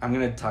 I'm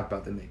going to talk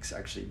about the Knicks,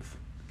 actually.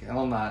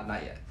 Well, not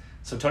yet.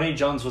 So, Tony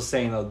Jones was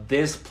saying, though,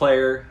 this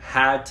player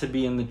had to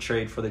be in the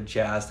trade for the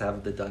Jazz to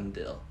have the done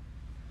deal.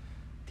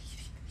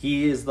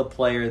 He is the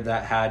player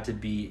that had to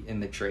be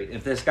in the trade.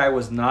 If this guy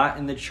was not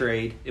in the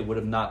trade, it would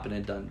have not been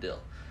a done deal.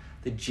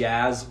 The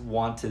Jazz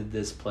wanted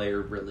this player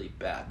really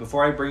bad.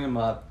 Before I bring him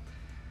up,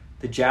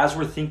 the Jazz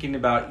were thinking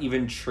about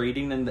even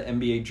trading in the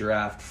NBA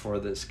draft for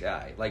this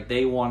guy. Like,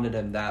 they wanted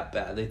him that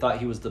bad. They thought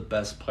he was the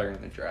best player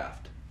in the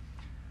draft.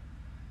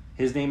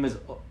 His name is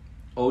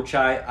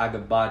Ochai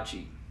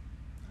Agabachi.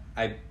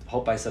 I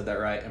hope I said that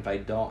right. If I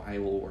don't, I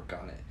will work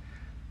on it.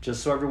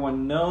 Just so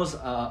everyone knows,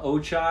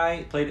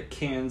 Ochai played at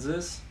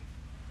Kansas,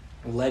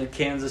 led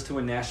Kansas to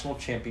a national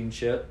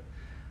championship,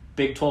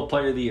 Big 12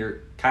 Player of the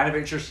Year. Kind of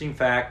interesting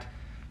fact,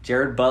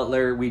 Jared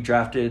Butler, we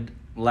drafted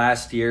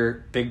last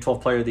year, Big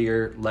 12 Player of the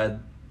Year,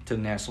 led to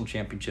the national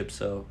championship.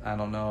 So I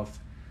don't know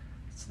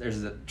if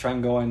there's a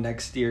trend going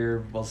next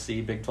year. We'll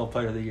see. Big 12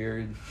 Player of the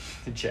Year,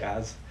 the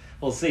Jazz.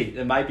 We'll see.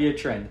 It might be a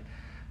trend.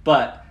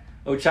 But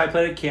Ochai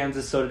played at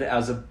Kansas, so did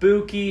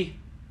Azubuike.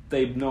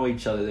 They know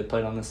each other. They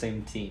played on the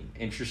same team.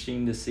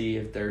 Interesting to see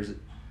if there's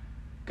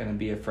going to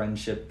be a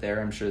friendship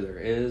there. I'm sure there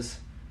is.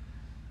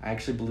 I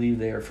actually believe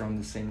they are from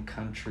the same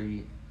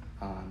country,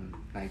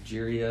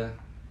 Nigeria.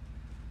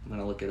 I'm going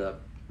to look it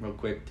up real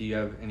quick. Do you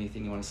have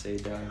anything you want to say,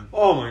 Darren?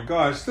 Oh my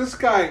gosh, this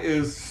guy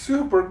is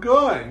super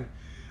good.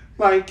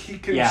 Like, he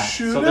can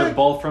shoot it. So they're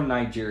both from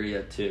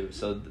Nigeria, too.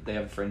 So they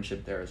have a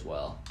friendship there as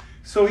well.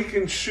 So he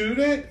can shoot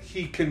it.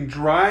 He can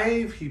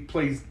drive. He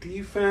plays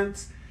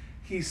defense.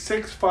 He's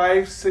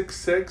 6'5",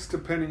 6'6",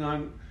 depending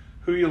on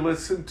who you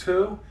listen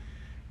to.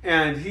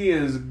 And he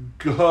is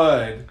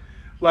good.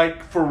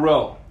 Like, for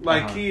real.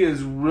 Like, he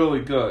is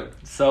really good.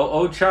 So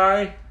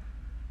Ochai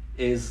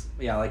is,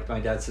 like my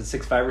dad said,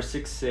 6'5" or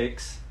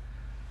 6'6".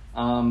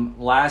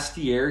 Last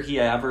year, he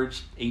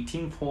averaged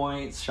 18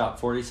 points, shot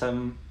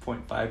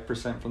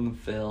 47.5% from the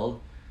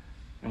field,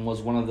 and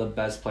was one of the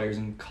best players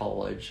in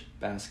college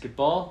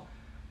basketball.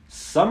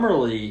 Summer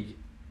League,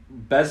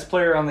 best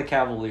player on the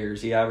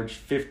Cavaliers. He averaged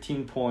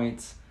 15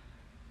 points,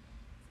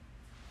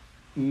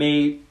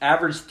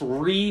 averaged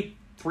 3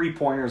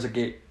 3-pointers a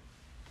game.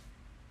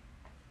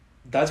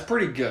 That's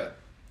pretty good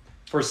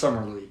for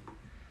Summer League.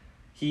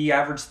 He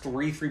averaged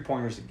 3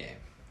 3-pointers a game.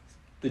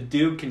 The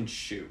dude can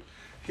shoot.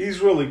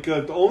 He's really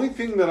good. The only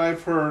thing that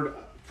I've heard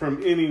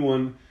from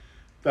anyone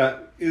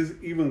that is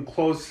even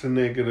close to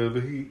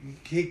negative,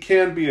 he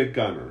can be a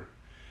gunner.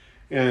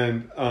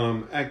 And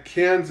at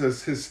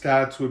Kansas, his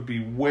stats would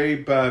be way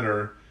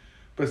better,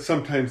 but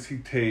sometimes he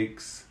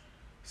takes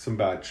some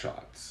bad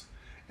shots.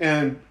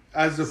 And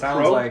as a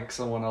Sounds pro... like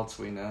someone else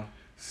we know.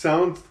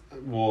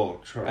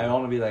 Well, Charlie. I don't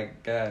want to be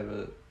that guy,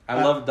 but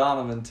I love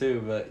Donovan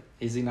too, but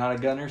is he not a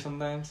gunner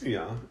sometimes?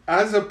 Yeah.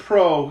 As a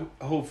pro,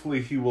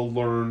 hopefully he will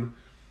learn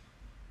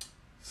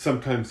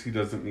sometimes he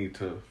doesn't need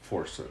to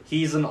force it.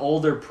 He's an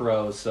older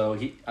pro, so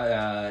he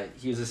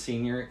was a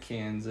senior at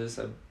Kansas.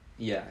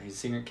 He's a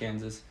senior at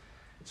Kansas.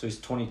 So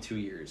he's 22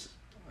 years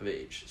of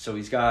age. So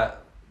he's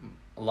got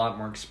a lot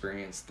more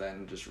experience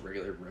than just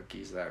regular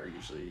rookies that are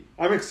usually...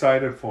 I'm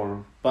excited for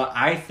him. But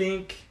I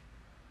think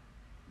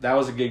that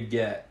was a good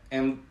get.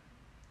 And,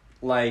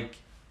 when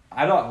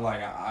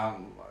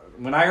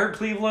I heard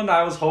Cleveland,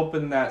 I was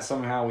hoping that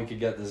somehow we could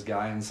get this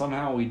guy, and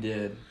somehow we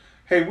did.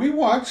 Hey, we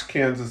watched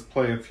Kansas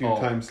play a few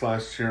times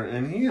last year,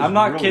 and he is I'm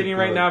not really kidding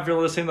good. right now. If you're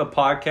listening to the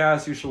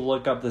podcast, you should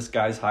look up this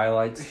guy's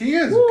highlights. He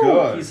is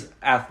good. He's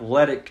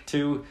athletic,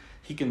 too.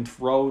 He can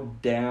throw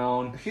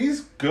down.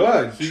 He's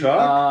good,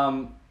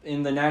 Chuck.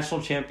 In the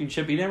national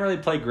championship, he didn't really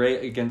play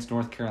great against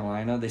North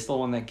Carolina. They still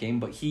won that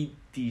game, but he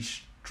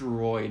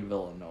destroyed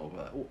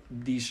Villanova.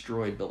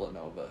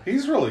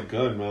 He's really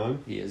good,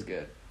 man. He is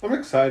good. I'm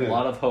excited. A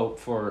lot of hope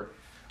for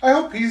I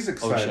hope he's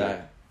excited.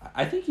 Ochai.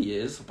 I think he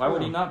is. Why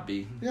would he not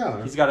be?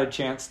 Yeah. He's got a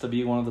chance to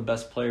be one of the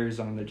best players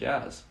on the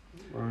Jazz.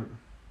 Right.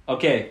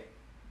 Okay.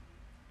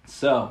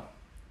 So,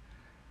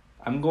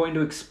 I'm going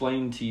to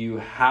explain to you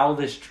how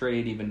this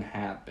trade even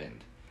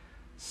happened.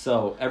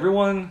 So,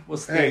 everyone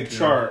was thinking... Hey,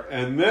 Char,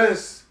 and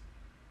this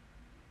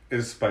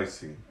is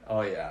spicy.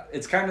 Oh, yeah.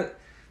 It's kind of...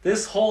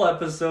 This whole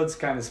episode's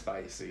kind of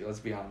spicy, let's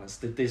be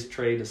honest. This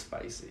trade is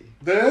spicy.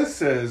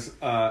 This is...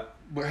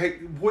 hey,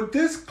 would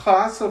this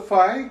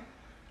classify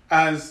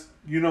as...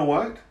 You know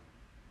what?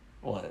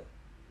 What?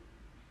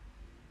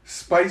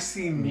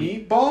 Spicy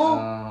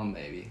meatball?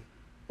 Maybe.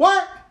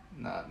 What?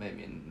 Not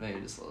maybe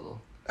just a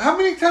little. How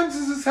many times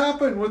has this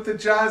happened with the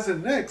Jazz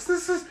and Knicks?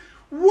 This is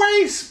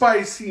way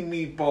spicy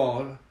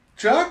meatball.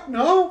 Chuck,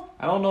 no?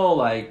 I don't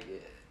know,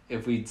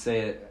 if we'd say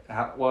it.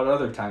 What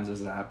other times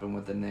has it happened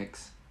with the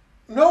Knicks?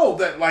 No,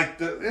 that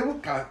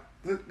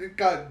it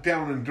got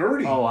down and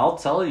dirty. Oh, I'll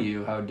tell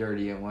you how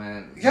dirty it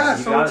went. Yeah,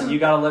 you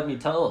gotta let me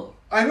tell.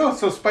 I know.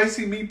 So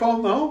spicy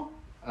meatball, no?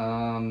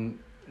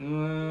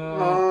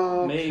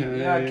 Maybe,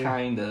 yeah,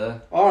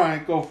 kinda. All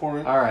right, go for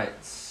it. All right,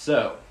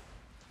 so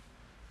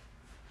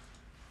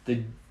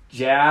the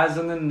Jazz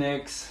and the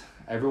Knicks,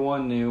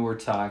 everyone knew we're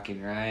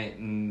talking, right?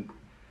 And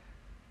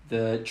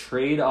the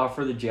trade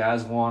offer the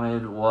Jazz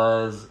wanted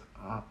was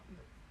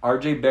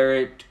R.J.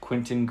 Barrett,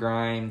 Quentin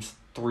Grimes,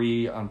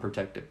 3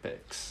 unprotected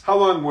picks. How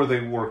long were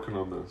they working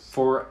on this?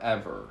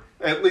 Forever.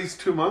 At least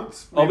 2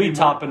 months? Obi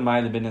Toppin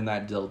might have been in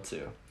that deal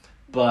too.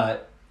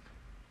 But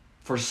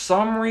for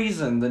some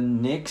reason, the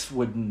Knicks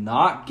would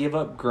not give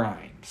up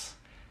Grimes.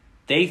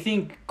 They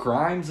think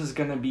Grimes is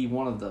going to be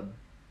one of the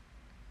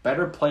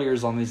better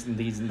players on these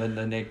than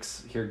the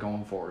Knicks here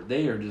going forward.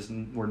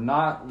 We're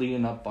not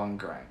leading up on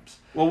Grimes.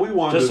 Well, we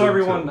wanted just so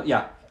everyone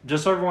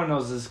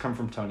knows, this come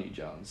from Tony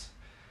Jones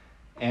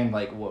and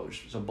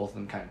Woj. So both of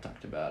them kind of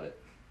talked about it.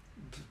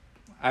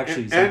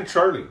 Actually, and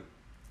Charlie.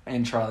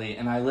 And Charlie.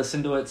 And I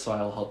listened to it, so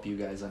I'll help you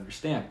guys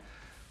understand.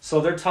 So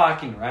they're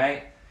talking,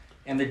 right?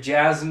 And the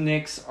Jazz and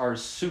Knicks are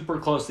super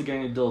close to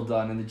getting a deal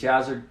done. And the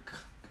Jazz are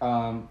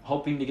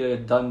hoping to get a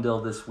done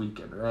deal this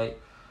weekend, right?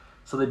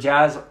 So the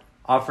Jazz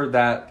offered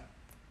that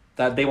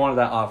they wanted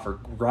that offer.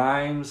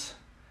 Grimes,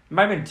 it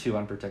might have been 2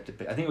 unprotected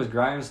picks. I think it was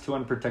Grimes, 2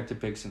 unprotected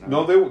picks.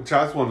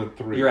 Jazz wanted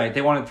 3. You're right,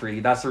 they wanted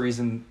 3. That's the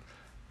reason.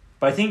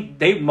 But I think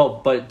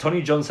but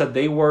Tony Jones said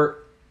they were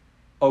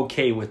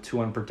okay with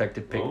 2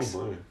 unprotected picks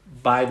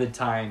by the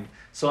time.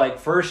 So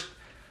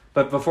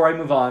but before I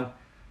move on,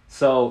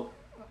 so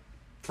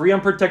 3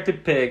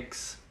 unprotected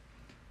picks,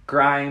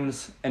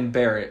 Grimes and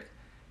Barrett,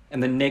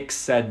 and the Knicks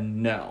said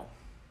no.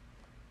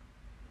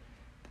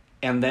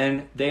 And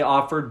then they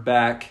offered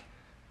back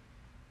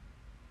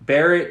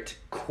Barrett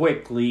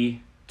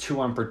quickly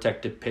 2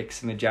 unprotected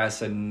picks, and the Jazz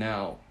said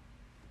no,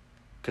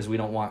 because we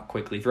don't want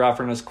quickly. If you're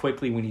offering us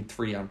quickly, we need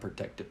 3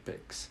 unprotected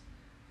picks.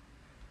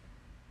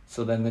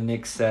 So then the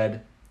Knicks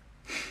said,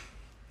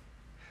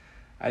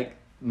 I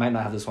might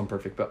not have this one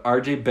perfect, but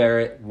RJ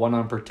Barrett, 1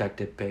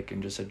 unprotected pick,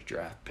 and just a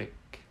draft pick.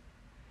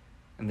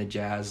 And the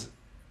Jazz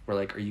were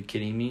like, are you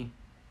kidding me?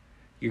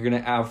 You're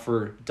going to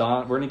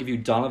we're going to give you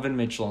Donovan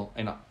Mitchell,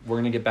 and we're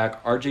going to get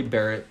back RJ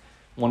Barrett,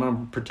 1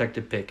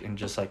 unprotected pick, and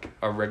just like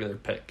a regular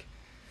pick.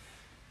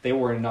 They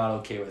were not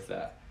okay with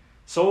that.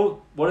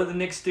 So what did the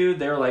Knicks do?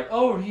 They were like,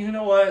 oh, you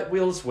know what?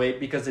 We'll just wait,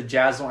 because the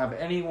Jazz don't have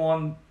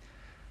anyone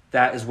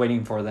that is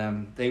waiting for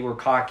them. They were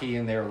cocky,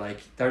 and they were like,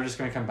 they're just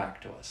going to come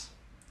back to us.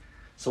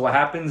 So what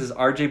happens is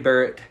RJ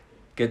Barrett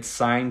gets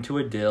signed to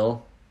a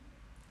deal,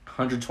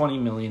 $120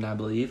 million, I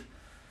believe.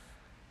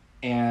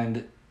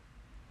 And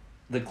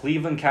the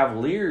Cleveland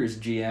Cavaliers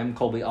GM,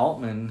 Colby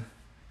Altman,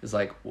 is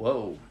like,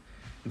 whoa.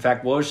 In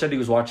fact, Woj said he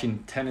was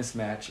watching a tennis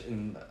match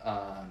in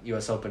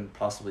U.S. Open,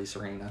 possibly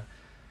Serena.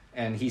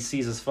 And he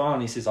sees his phone,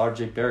 he sees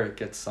RJ Barrett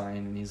get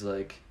signed, and he's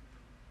like,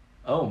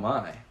 oh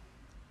my.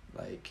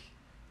 Like,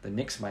 the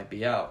Knicks might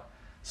be out.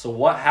 So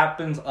what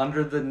happens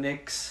under the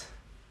Knicks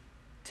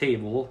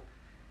table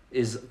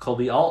is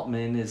Colby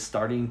Altman is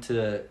starting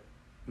to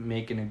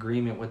make an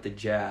agreement with the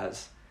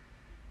Jazz.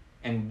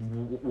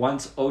 And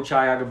once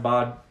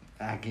Ochai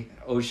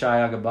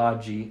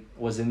Agbaji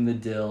was in the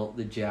deal,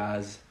 the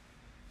Jazz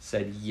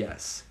said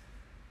yes.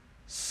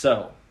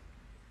 So,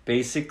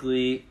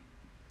 basically,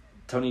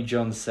 Tony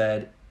Jones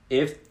said,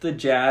 if the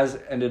Jazz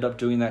ended up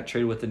doing that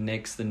trade with the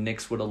Knicks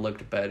would have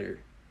looked better.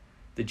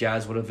 The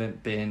Jazz would have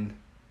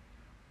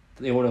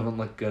they would have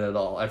looked good at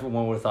all.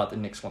 Everyone would have thought the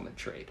Knicks won the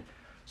trade.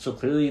 So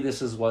clearly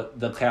this is what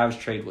the Cavs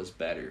trade was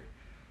better.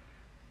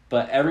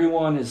 But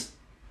everyone is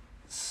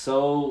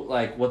so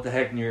like, what the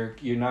heck, you're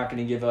not going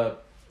to give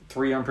up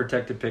 3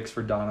 unprotected picks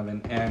for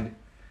Donovan. And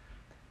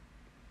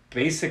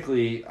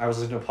basically, I was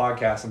listening to a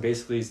podcast, and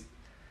basically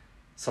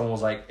someone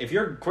was like, if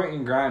you're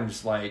Quentin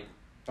Grimes, like,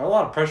 there's a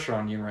lot of pressure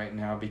on you right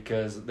now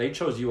because they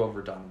chose you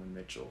over Donovan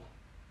Mitchell.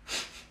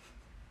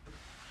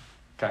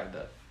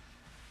 Kinda.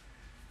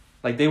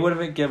 Like, they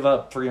wouldn't give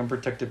up 3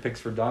 unprotected picks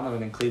for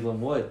Donovan, and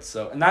Cleveland would.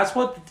 So, and that's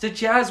what the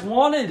Jazz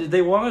wanted.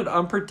 They wanted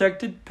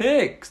unprotected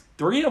picks.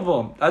 3 of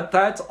them.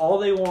 That's all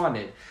they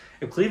wanted.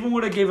 If Cleveland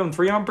would have gave them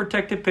 3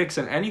 unprotected picks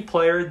and any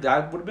player,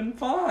 that would have been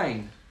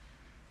fine.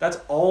 That's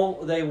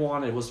all they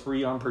wanted was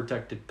 3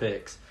 unprotected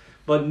picks.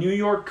 But New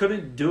York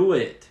couldn't do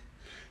it.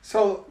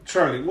 So,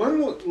 Charlie,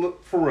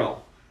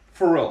 for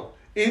real,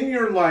 in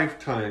your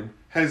lifetime,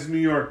 has New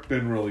York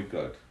been really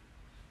good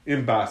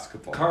in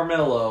basketball?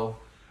 Carmelo.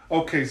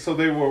 Okay, so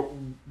they were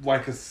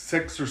like a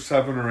 6 or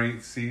 7 or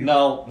 8 seed?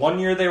 No, one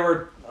year they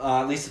were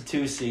at least a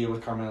 2 seed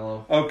with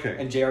Carmelo. Okay.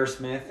 And J.R.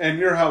 Smith. And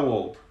you're how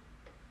old?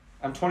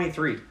 I'm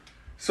 23.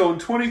 So in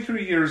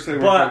 23 years they were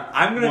but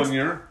like 1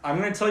 year? I'm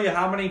going to tell you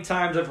how many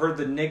times I've heard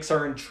the Knicks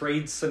are in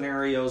trade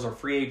scenarios or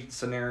free agent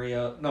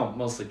scenario. No,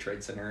 mostly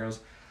trade scenarios.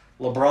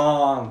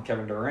 LeBron,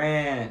 Kevin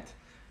Durant,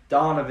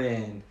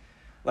 Donovan.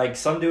 Like,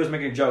 some dude was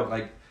making a joke,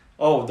 like,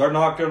 oh, they're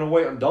not going to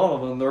wait on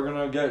Donovan. They're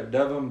going to get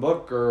Devin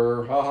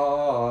Booker. Ha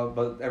ha ha.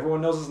 But everyone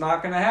knows it's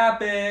not going to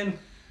happen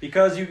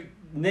because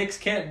Knicks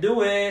can't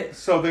do it.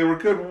 So they were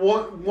good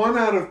one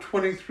out of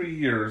 23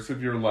 years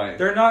of your life.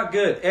 They're not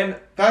good. And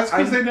that's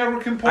because they never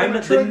can pull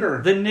the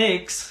trigger. The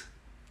Knicks,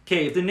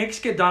 okay, if the Knicks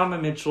get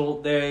Donovan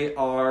Mitchell, they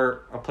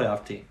are a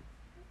playoff team.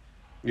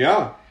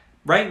 Yeah.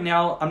 Right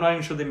now, I'm not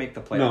even sure they make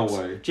the playoffs. No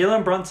way.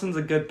 Jalen Brunson's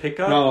a good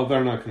pickup. No,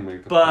 they're not going to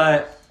make the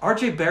playoffs. But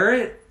RJ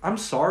Barrett, I'm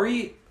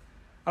sorry.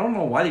 I don't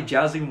know why the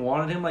Jazz even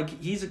wanted him. Like,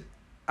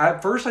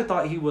 at first I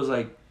thought he was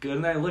like good,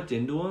 and I looked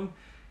into him.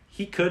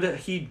 He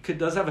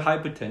does have high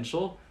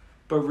potential,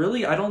 but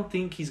really I don't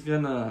think he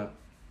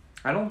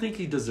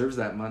deserves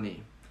that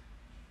money.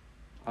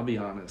 I'll be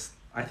honest.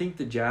 I think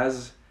the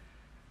Jazz,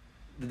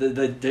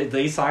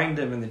 they signed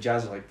him, and the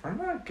Jazz are like, we're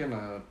not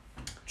gonna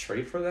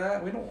trade for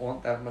that. We don't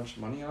want that much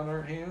money on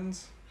our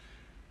hands.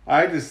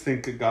 I just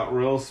think it got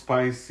real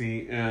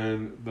spicy,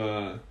 and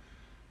the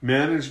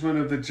management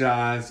of the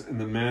Jazz and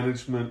the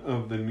management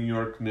of the New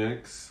York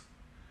Knicks,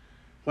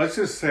 let's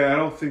just say I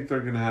don't think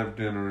they're going to have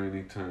dinner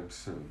anytime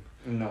soon.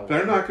 No.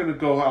 They're not going to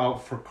go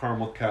out for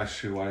caramel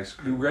cashew ice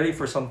You cream. ready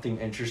for something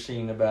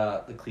interesting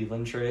about the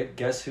Cleveland trade?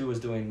 Guess who was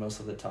doing most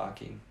of the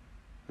talking?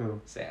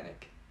 Who?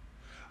 Zanuck.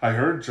 I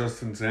heard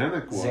Justin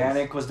Zanuck was.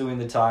 Zanuck was doing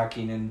the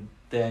talking, and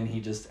then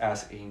he just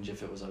asked Ainge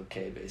if it was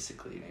okay,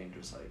 basically. And Ainge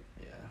was like,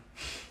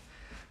 yeah.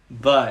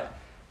 But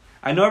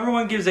I know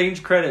everyone gives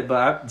Ainge credit,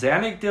 but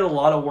Zanuck did a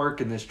lot of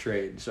work in this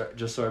trade, so,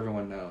 just so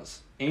everyone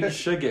knows. Ainge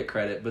should get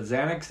credit, but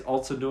Zanuck's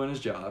also doing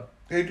his job.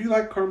 Hey, do you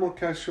like caramel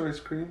cashew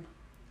ice cream?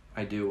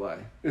 I do. Why?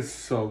 It's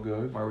so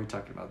good. Why are we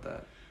talking about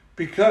that?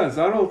 Because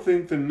I don't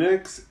think the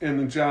Knicks and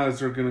the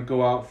Jazz are going to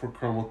go out for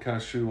caramel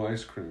cashew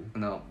ice cream.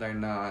 No, they're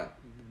not.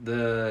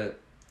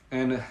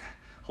 And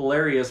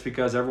hilarious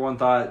because everyone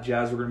thought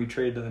Jazz were going to be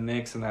traded to the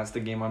Knicks, and that's the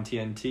game on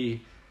TNT.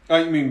 Oh,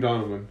 you mean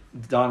Donovan?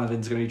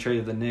 Donovan's going to be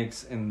traded to the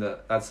Knicks, and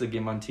that's the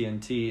game on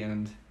TNT.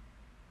 And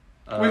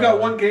we got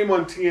one game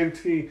on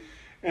TNT.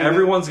 And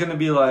everyone's going to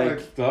be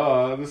like,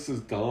 duh, this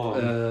is dumb.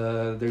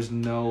 there's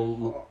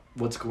no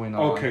what's going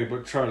on. Okay,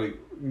 but Charlie,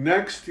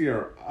 next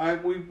year,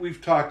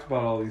 we've talked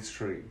about all these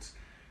trades.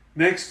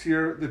 Next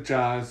year, the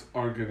Jazz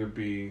are going to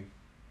be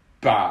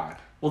bad.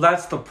 Well,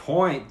 that's the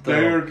point, though.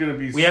 They're going to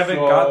be We haven't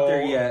got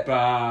there yet.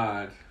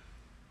 Bad.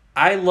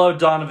 I love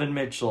Donovan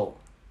Mitchell.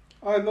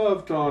 I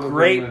love Donovan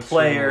Great Mitchell.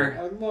 player.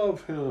 I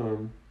love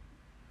him.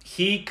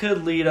 He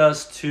could lead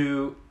us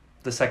to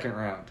the second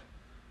round.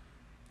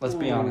 Let's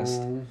be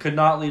honest. Could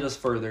not lead us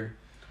further.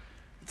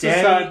 It's a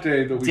sad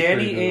day that we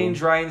Danny traded Ainge,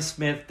 him. Ryan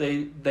Smith,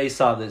 they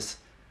saw this.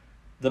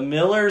 The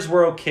Millers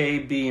were okay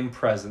being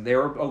present. They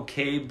were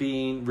okay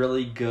being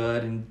really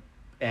good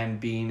and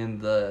being in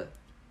the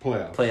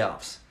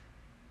playoffs.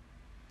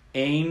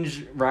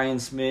 Ainge, Ryan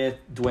Smith,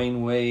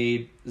 Dwayne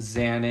Wade,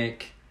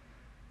 Zanuck,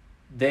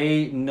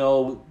 they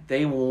know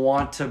they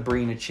want to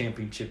bring a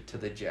championship to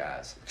the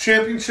Jazz.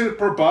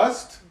 Championship or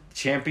bust?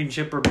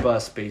 Championship or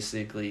bust,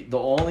 basically. The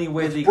only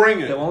way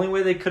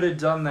they could have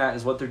done that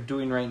is what they're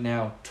doing right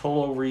now.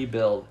 Total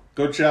rebuild.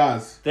 Go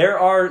Jazz. There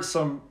are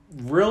some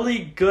really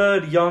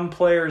good young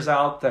players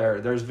out there.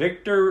 There's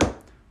Victor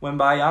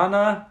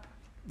Wembanyama.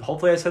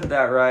 Hopefully I said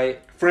that right.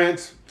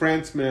 France,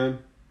 man.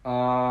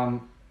 A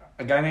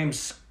guy named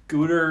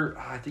Scooter.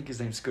 I think his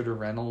name's Scooter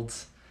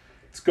Reynolds.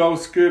 Let's go,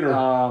 Scooter.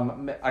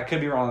 I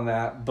could be wrong on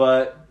that,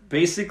 but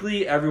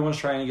basically everyone's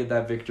trying to get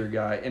that Victor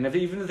guy. And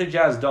even if the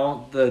Jazz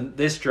don't,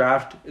 this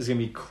draft is going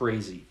to be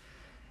crazy.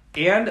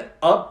 And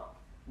up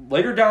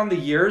later down the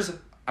years,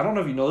 I don't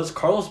know if you know this,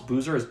 Carlos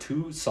Boozer has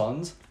 2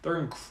 sons. They're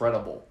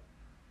incredible.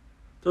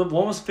 One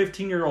was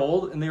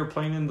 15-year-old, and they were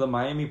playing in the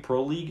Miami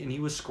Pro League, and he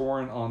was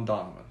scoring on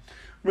Donovan.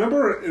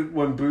 Remember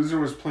when Boozer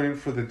was playing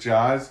for the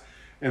Jazz,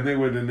 and they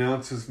would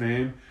announce his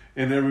name,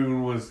 and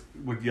everyone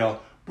would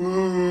yell,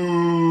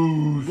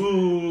 "Booze!"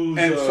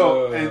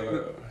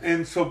 Boozer.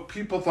 And so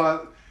people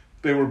thought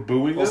they were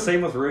booing him.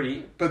 Same with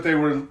Rudy. But they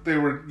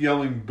were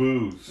yelling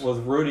 "booze." With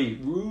Rudy.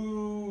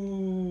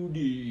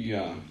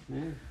 Yeah.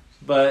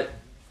 But,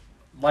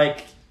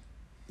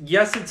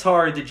 yes, it's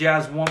hard. The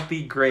Jazz won't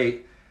be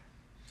great.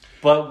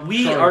 But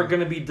we are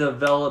going to be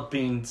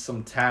developing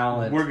some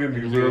talent. We're going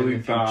to be really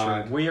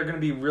bad. We are going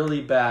to be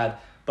really bad.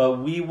 But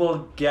we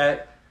will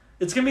get...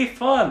 It's going to be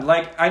fun.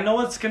 I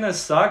know it's going to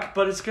suck,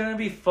 but it's going to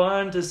be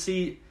fun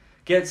to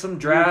get some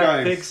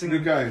draft picks. New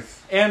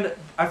guys. And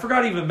I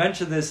forgot to even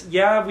mention this.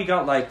 Yeah, we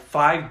got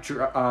 5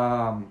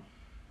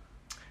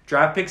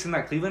 draft picks in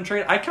that Cleveland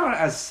trade. I count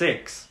it as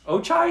 6.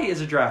 Ochai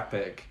is a draft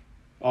pick.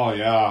 Oh,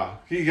 yeah.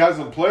 He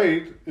hasn't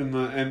played in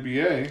the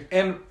NBA.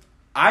 And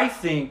I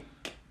think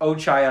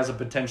Ochai has a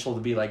potential to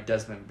be like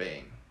Desmond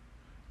Bane.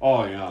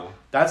 Oh, yeah.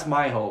 That's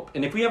my hope.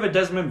 And if we have a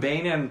Desmond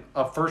Bane and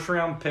a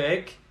first-round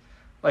pick,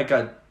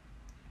 the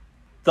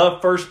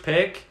first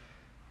pick,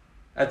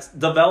 that's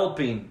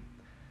developing.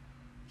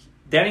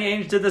 Danny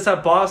Ainge did this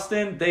at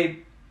Boston.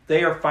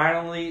 They are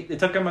finally... It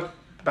took them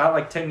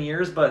about 10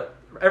 years, but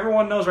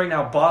everyone knows right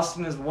now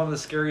Boston is one of the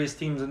scariest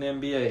teams in the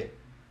NBA.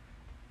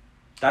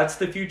 That's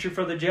the future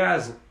for the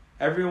Jazz.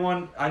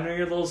 Everyone, I know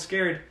you're a little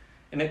scared,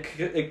 and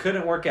it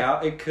couldn't work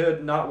out. It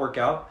could not work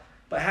out,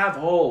 but have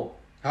hope.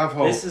 Have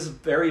hope. This is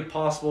very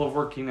possible of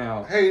working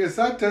out. Hey, is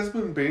that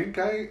Desmond Bane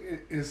guy?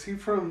 Is he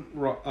from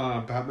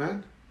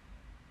Batman?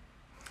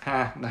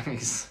 Ha,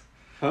 nice.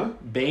 Huh?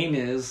 Bane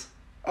is.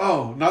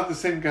 Oh, not the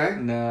same guy?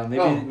 No,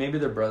 maybe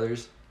they're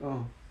brothers.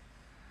 Oh.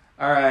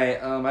 All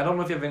right. I don't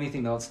know if you have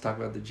anything else to talk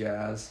about the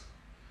Jazz.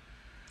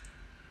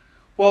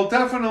 Well,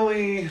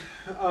 definitely,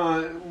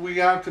 we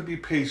have to be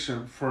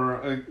patient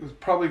for it's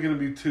probably going to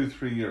be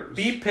 2-3 years.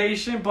 Be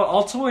patient, but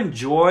also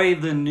enjoy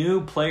the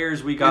new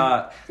players we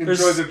got.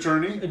 Enjoy the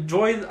journey.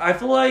 I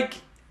feel like,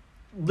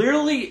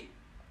 literally,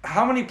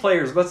 how many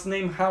players? Let's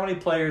name how many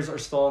players are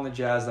still on the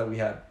Jazz that we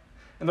had,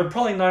 and they're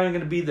probably not even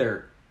going to be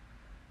there.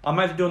 I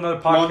might have to do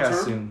another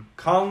podcast soon.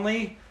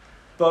 Conley,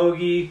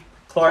 Bogey,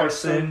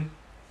 Clarkson.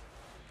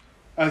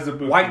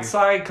 Azubuike.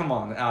 Whiteside, come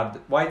on.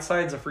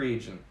 Whiteside's a free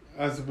agent.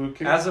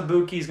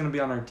 Azubuike is going to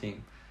be on our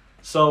team.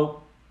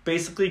 So,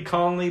 basically,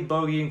 Conley,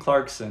 Bogey, and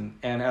Clarkson,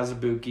 and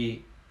And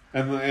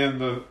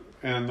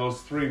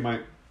those 3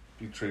 might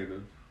be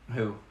traded.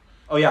 Who?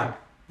 Oh, yeah.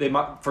 They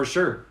might, for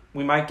sure.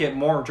 We might get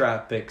more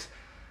draft picks.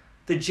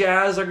 The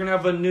Jazz are going to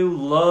have a new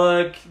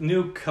look,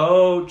 new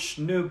coach,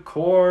 new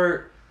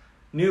court,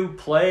 new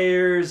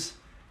players.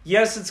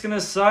 Yes, it's going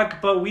to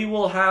suck, but we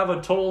will have a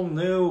total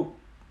new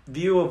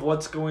view of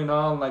what's going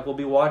on. Like, we'll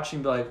be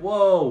watching, be like,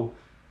 whoa,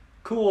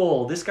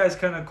 cool. This guy's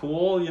kind of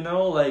cool, you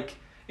know? Like,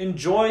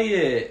 enjoy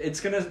it. It's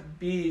going to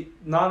be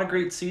not a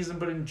great season,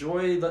 but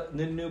enjoy the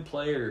new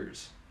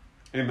players.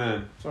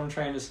 Amen. That's what I'm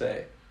trying to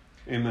say.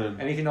 Amen.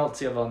 Anything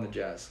else you have on the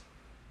Jazz?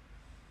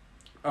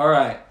 All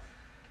right.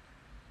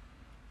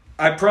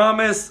 I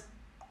promise.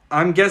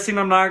 I'm guessing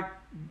I'm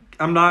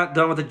not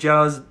done with the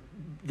Jazz.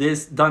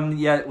 Done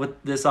yet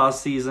with this off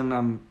season.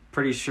 I'm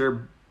pretty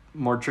sure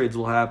more trades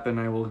will happen.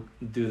 I will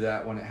do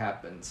that when it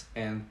happens,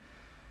 and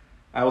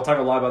I will talk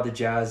a lot about the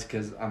Jazz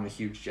because I'm a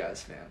huge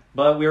Jazz fan.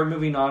 But we are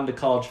moving on to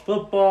college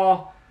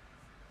football.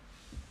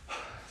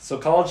 So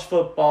college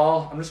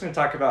football, I'm just going to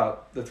talk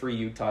about the three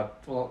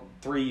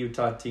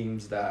Utah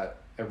teams that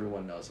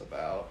everyone knows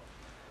about.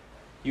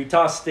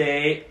 Utah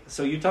State.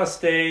 So Utah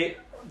State,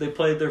 they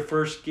played their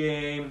first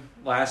game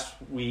last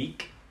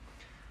week.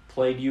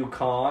 Played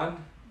UConn.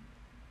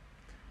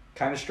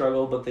 Kind of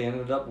struggled, but they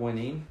ended up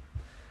winning.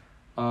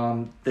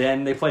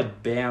 Then they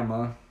played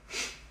Bama.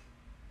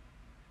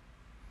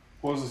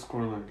 What was the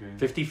score in that game?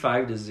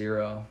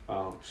 55-0.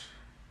 Ouch.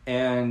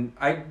 And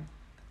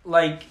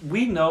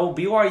we know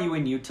BYU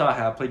and Utah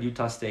have played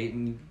Utah State,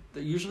 and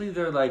usually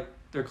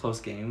they're close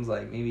games,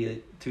 like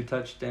maybe 2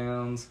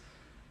 touchdowns.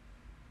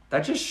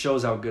 That just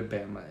shows how good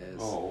Bama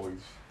is. Always.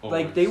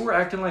 Like, they were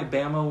acting like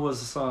Bama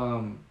was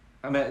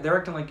they're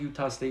acting like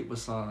Utah State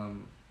was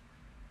some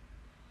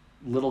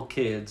little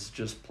kids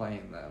just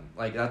playing them.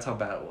 Like, that's how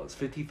bad it was.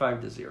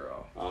 55-0.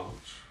 Ouch.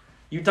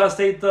 Utah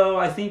State, though,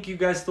 I think you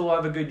guys still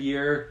have a good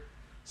year,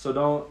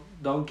 so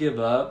don't give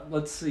up.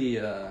 Let's see.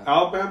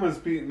 Alabama's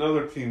beaten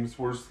other teams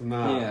worse than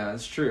that. Yeah,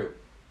 it's true.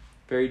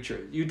 Very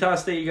true. Utah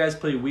State, you guys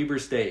play Weber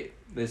State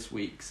this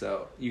week,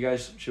 so you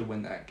guys should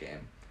win that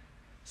game.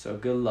 So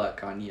good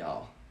luck on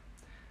y'all.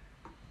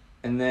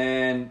 And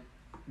then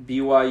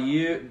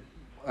BYU,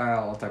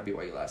 I'll talk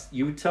BYU last.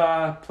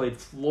 Utah played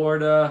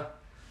Florida.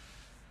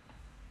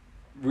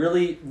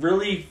 Really,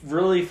 really,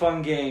 really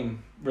fun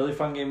game. Really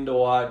fun game to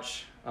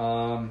watch.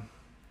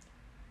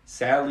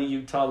 Sadly,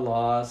 Utah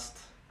lost.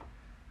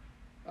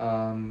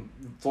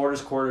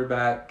 Florida's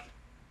quarterback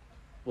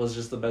was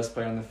just the best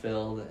player on the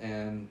field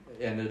and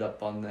ended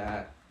up on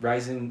that.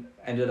 Rising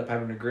ended up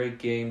having a great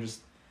game,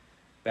 just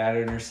bad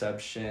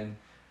interception.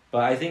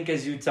 But I think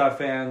as Utah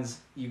fans,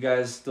 you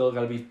guys still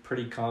got to be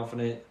pretty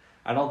confident.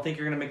 I don't think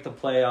you're going to make the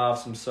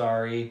playoffs. I'm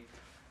sorry.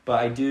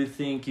 But I do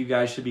think you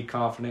guys should be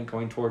confident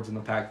going towards in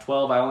the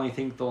Pac-12. I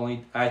think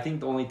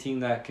the only team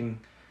that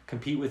can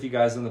compete with you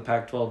guys in the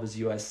Pac-12 is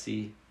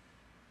USC.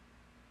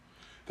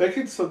 They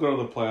can still go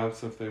to the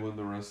playoffs if they win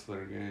the rest of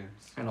their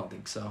games. I don't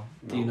think so.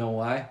 No. Do you know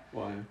why?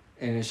 Why?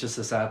 And it's just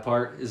the sad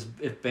part is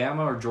if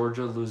Bama or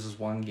Georgia loses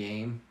one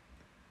game,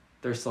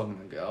 they're still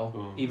going to go.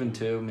 Oh, Even yeah.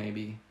 2,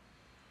 maybe.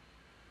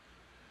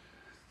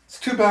 It's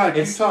too bad.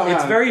 It's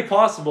very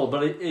possible,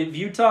 but if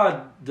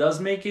Utah does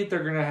make it,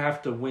 they're going to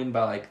have to win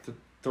by like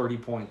 30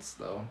 points,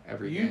 though,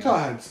 every game. Utah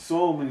had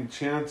so many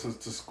chances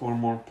to score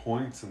more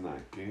points in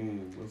that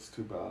game. That's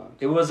too bad.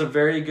 It was a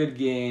very good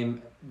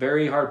game,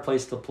 very hard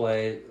place to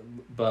play,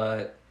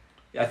 but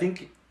I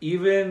think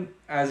even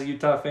as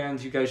Utah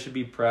fans, you guys should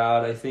be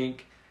proud. I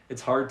think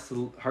it's hard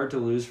to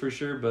lose for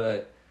sure,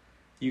 but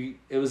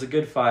it was a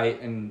good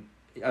fight, and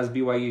as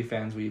BYU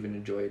fans, we even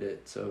enjoyed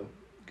it. So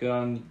good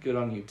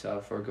on Utah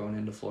for going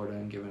into Florida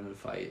and giving it a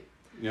fight.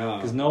 Yeah.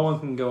 Because no one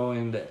can go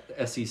into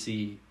SEC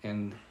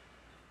and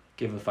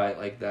give a fight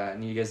like that,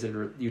 and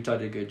Utah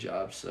did a good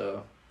job.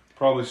 So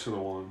Probably should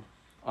have won.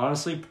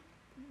 honestly,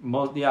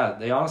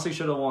 they honestly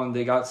should have won.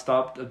 They got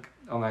stopped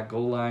on that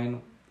goal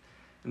line,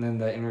 and then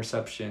the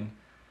interception.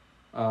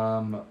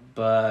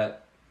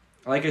 But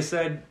like I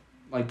said,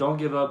 don't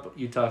give up,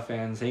 Utah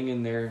fans. Hang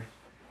in there.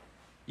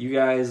 You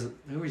guys,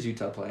 who is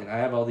Utah playing? I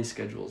have all these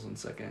schedules in a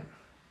second.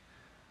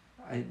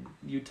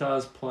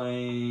 Utah's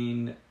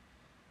playing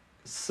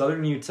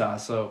Southern Utah,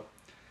 so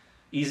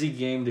easy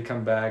game to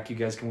come back. You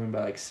guys can win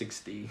by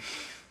 60.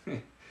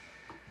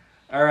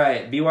 All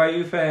right,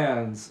 BYU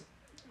fans.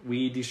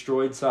 We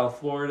destroyed South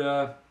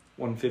Florida,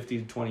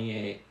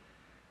 150-28.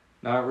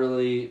 Not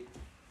really.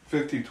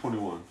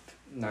 50-21.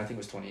 No, I think it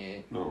was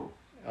 28. No.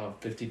 Oh,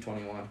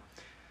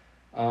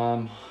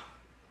 50-21.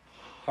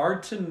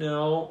 Hard to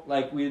know.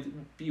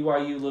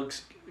 BYU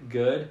looks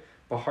good,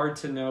 but hard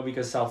to know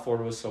because South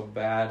Florida was so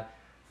bad.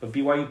 But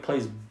BYU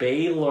plays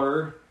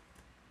Baylor.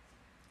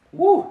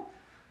 Woo!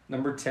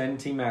 Number 10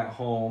 team at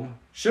home.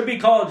 Should be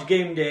college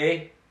game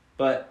day,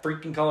 but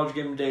freaking college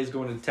game day is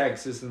going to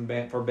Texas and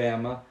for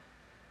Bama.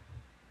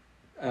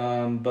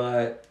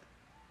 But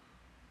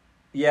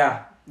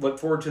yeah, look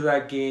forward to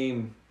that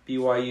game.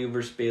 BYU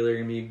versus Baylor,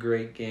 gonna be a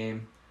great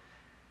game.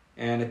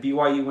 And if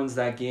BYU wins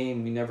that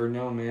game, we never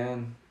know,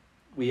 man.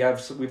 We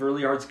have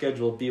really hard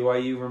schedule.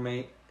 BYU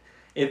remain.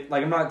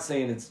 I'm not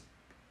saying it's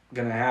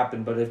gonna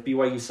happen, but if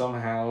BYU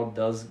somehow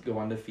does go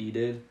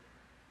undefeated,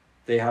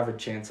 they have a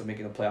chance of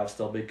making the playoffs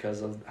still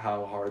because of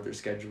how hard their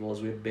schedule is.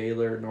 We have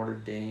Baylor, Notre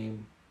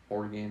Dame,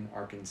 Oregon,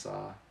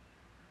 Arkansas.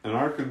 And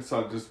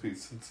Arkansas just beat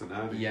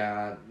Cincinnati.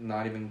 Yeah,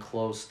 not even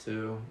close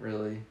to,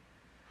 really.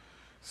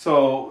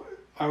 So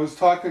I was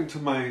talking to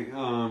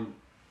my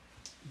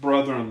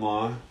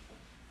brother-in-law,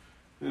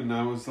 and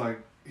I was like,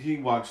 he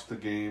watched the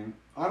game.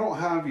 I don't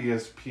have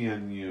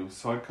ESPNU,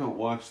 so I couldn't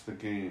watch the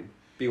game.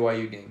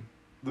 BYU game.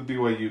 The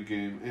BYU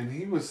game. And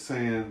he was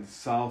saying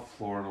South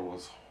Florida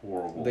was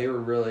horrible. They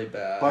were really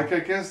bad. Like, I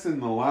guess in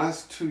the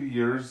last 2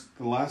 years,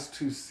 the last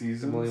 2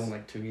 seasons... They've only won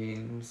like 2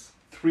 games.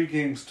 3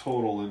 games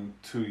total in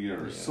 2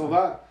 years. Yeah. So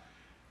that...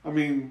 I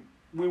mean,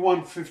 we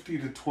won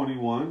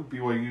 50-21,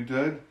 BYU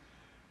did.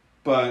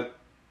 But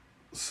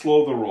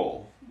slow the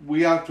roll.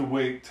 We have to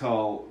wait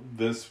till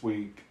this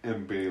week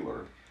and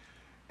Baylor.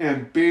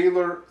 And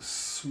Baylor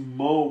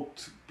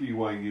smoked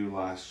BYU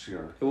last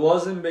year. It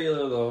wasn't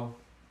Baylor, though.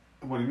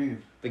 What do you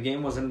mean? The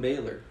game was in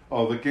Baylor.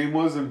 Oh, the game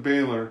was in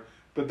Baylor,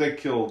 but they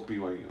killed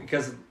BYU.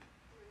 Because,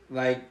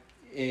 like,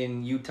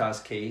 in Utah's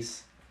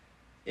case,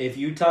 if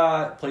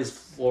Utah plays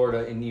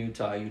Florida in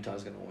Utah,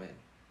 Utah's going to win.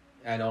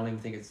 I don't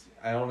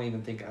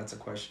even think that's a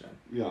question.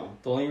 Yeah.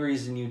 The only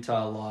reason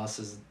Utah lost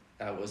is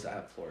that was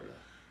at Florida.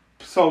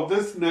 So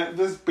this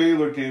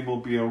Baylor game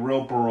will be a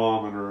real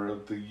barometer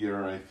of the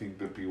year, I think,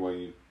 that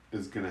BYU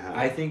is going to have.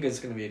 I think it's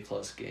going to be a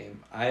close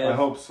game. I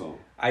hope so.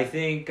 I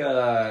think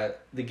the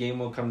game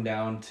will come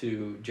down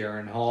to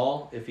Jaren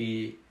Hall if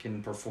he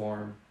can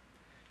perform.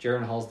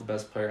 Jaren Hall's the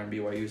best player on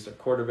BYU. He's their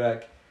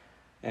quarterback.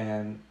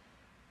 And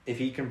if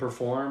he can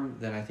perform,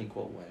 then I think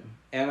we'll win.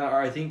 And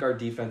I think our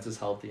defense is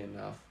healthy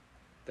enough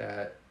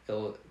that it's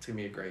going to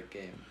be a great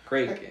game.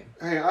 Game.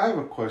 Hey, I have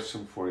a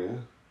question for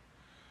you.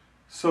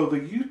 So the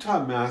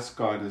Utah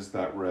mascot is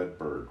that red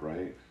bird,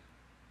 right?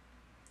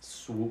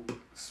 Swoop.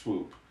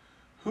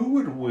 Who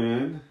would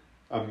win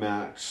a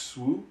match,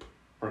 Swoop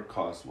or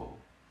Cosmo?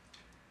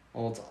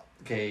 Well, it's,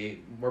 okay,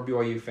 we're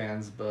BYU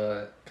fans,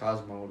 but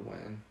Cosmo would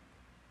win.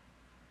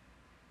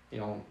 You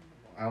know,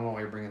 I don't know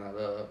why you're bringing that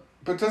up.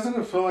 But doesn't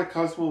it feel like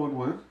Cosmo would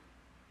win?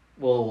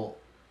 Well,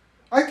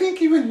 I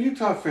think even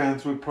Utah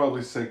fans would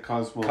probably say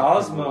Cosmo.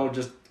 Cosmo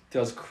just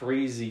does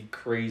crazy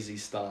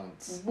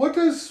stunts. What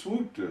does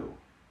Swoop do?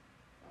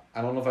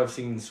 I don't know if I've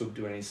seen Swoop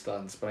do any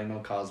stunts, but I know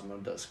Cosmo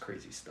does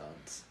crazy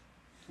stunts.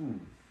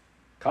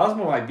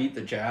 Cosmo might beat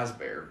the Jazz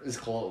Bear. It's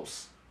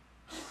close.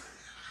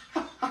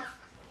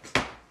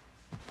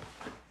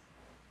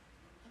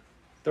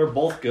 They're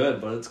both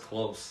good, but it's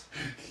close.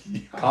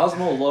 Yeah.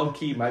 Cosmo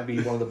low-key might be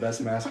one of the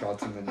best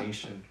mascots in the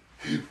nation.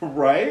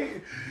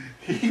 Right?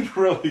 He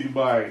really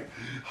might.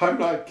 I'm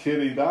not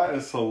kidding. That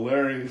is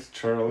hilarious,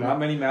 Charlie. Not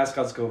many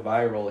mascots go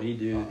viral. He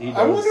does.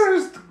 I wonder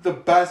who's the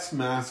best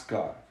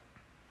mascot.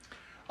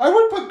 I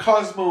would put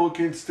Cosmo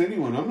against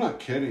anyone. I'm not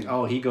kidding.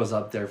 Oh, he goes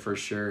up there for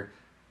sure.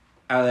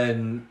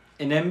 And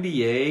in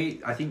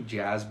NBA, I think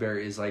Jazz Bear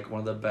is like one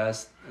of the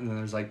best. And then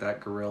there's like that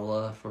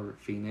gorilla for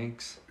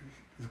Phoenix.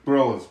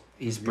 Gorilla's.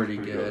 He's pretty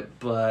good.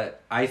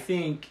 But I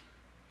think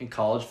in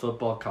college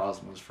football,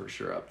 Cosmo's for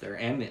sure up there.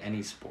 And in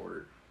any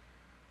sport.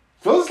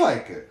 Feels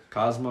like it.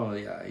 Cosmo,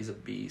 yeah, he's a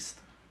beast.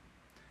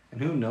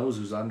 And who knows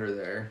who's under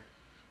there.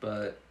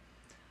 But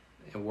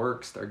it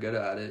works. They're good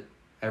at it.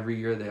 Every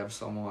year they have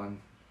someone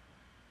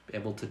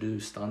able to do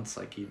stunts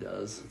like he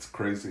does. It's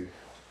crazy.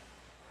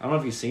 I don't know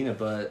if you've seen it,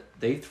 but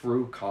they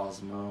threw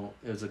Cosmo,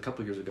 it was a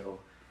couple years ago,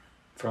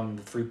 from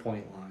the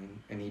 3-point line,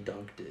 and he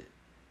dunked it.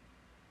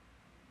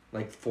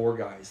 Like 4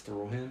 guys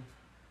threw him.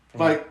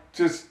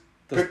 Just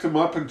picked him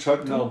up and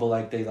chucked him? No, but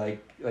like they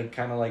like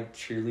kind of like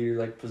cheerleader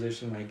like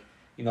position, like,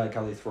 you know, like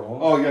how they throw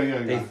him? Oh, yeah.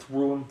 They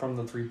threw him from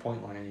the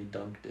 3-point line and he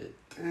dunked it.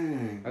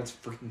 Dang. That's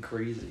freaking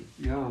crazy.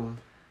 Yeah.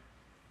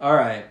 All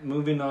right,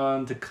 moving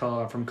on to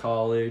from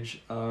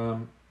college. A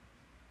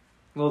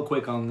little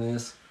quick on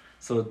this.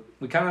 So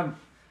we kind of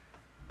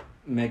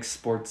mix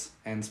sports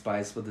and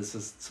spice, but this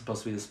is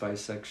supposed to be the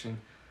spice section.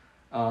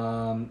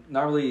 Not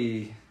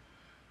really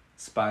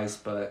spice,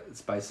 but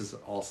spice is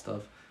all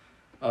stuff.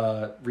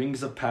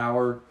 Rings of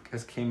Power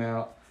has came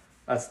out.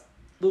 That's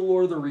the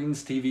Lord of the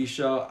Rings TV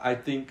show. I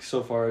think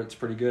so far it's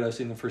pretty good. I've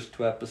seen the first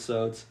 2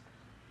 episodes.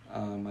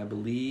 I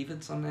believe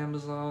it's on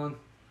Amazon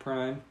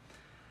Prime.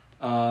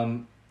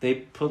 They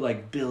put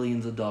like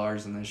billions of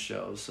dollars in this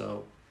show,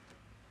 so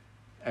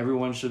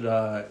everyone should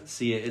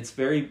see it. It's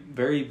very,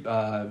 very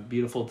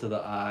beautiful to the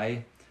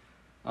eye.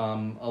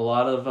 A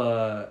lot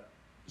of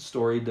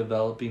story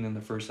developing in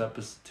the first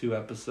 2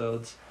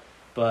 episodes,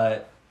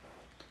 but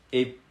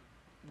if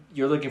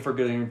you're looking for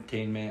good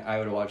entertainment, I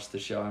would watch the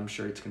show. I'm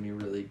sure it's gonna be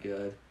really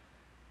good.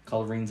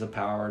 Called Rings of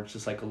Power. It's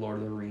just like a Lord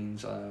of the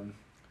Rings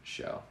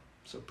show,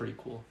 so pretty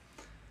cool.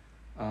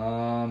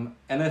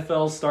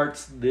 NFL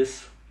starts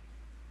this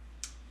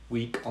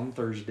week on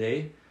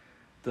Thursday.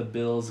 The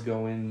Bills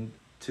going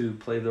to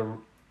play the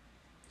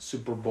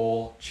Super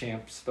Bowl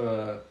champs,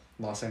 the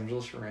Los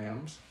Angeles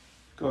Rams.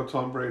 Go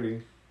Tom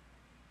Brady.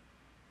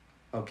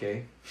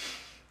 Okay.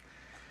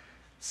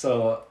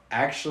 So,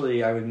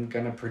 actually, I'm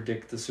going to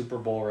predict the Super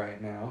Bowl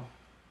right now.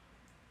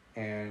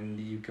 And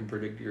you can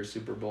predict your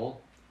Super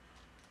Bowl.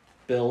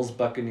 Bills,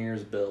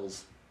 Buccaneers,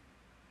 Bills.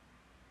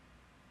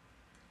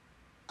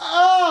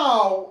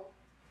 Ow!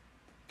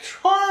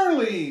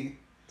 Charlie!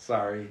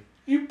 Sorry.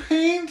 You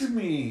pained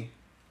me.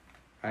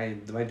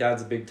 My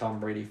dad's a big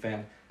Tom Brady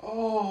fan.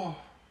 Oh.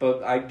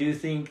 But I do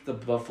think the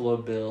Buffalo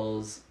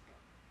Bills,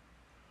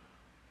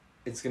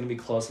 it's going to be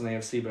close in the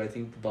AFC, but I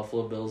think the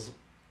Buffalo Bills,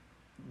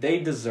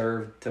 they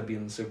deserve to be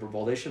in the Super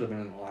Bowl. They should have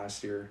been in it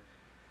last year.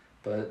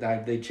 But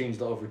they changed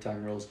the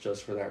overtime rules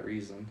just for that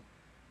reason.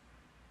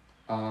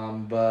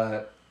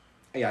 But,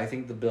 yeah, I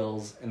think the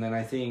Bills. And then I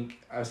was thinking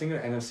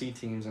of NFC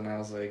teams, and I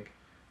was like,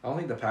 I don't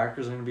think the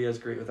Packers are going to be as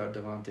great without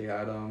Devontae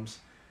Adams.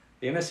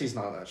 The NFC's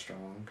not that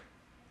strong.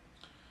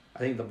 I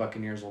think the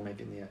Buccaneers will make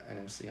it in the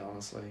NFC,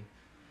 honestly.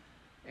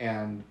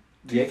 And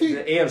the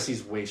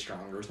AFC's way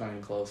stronger. It's not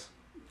even close.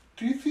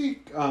 Do you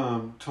think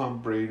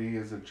Tom Brady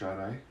is a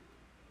Jedi?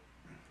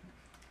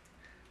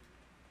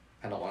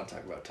 I don't want to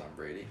talk about Tom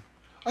Brady.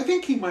 I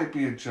think he might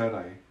be a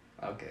Jedi.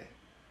 Okay.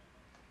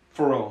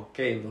 For real.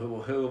 Okay,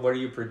 what are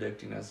you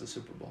predicting as the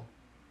Super Bowl?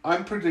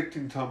 I'm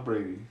predicting Tom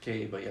Brady.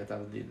 Okay, but you have to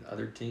have the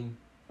other team.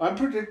 I'm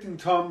predicting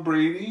Tom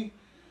Brady.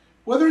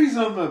 Whether he's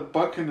on the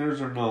Buccaneers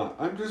or not,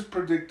 I'm just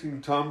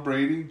predicting Tom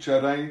Brady,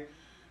 Jedi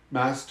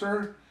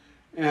Master.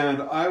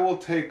 And I will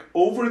take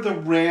over the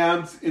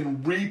Rams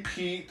in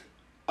repeat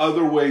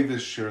other way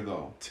this year,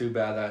 though. Too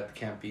bad that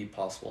can't be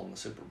possible in the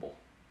Super Bowl.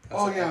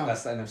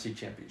 That's the NFC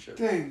Championship.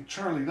 Dang,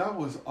 Charlie, that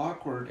was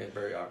awkward. Yeah,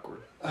 very awkward.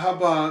 How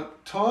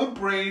about Tom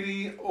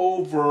Brady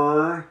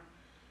over...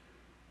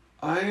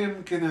 I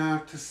am going to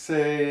have to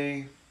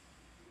say...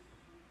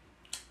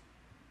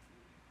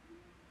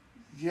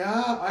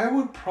 Yeah, I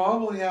would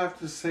probably have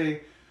to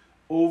say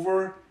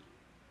over...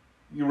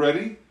 You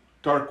ready?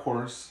 Dark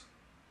horse.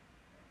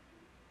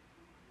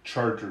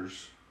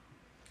 Chargers.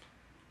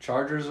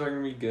 Chargers are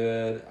going to be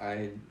good.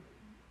 I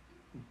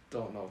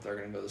don't know if they're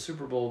going to go to the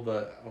Super Bowl,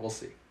 but we'll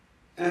see.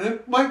 And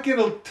it might get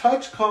a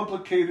touch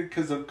complicated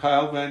because of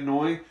Kyle Van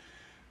Noy,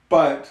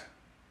 but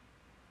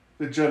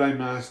the Jedi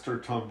Master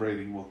Tom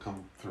Brady will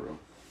come through.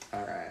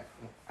 All right.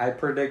 I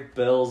predict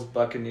Bills,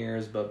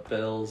 Buccaneers, but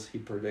Bills. He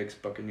predicts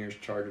Buccaneers,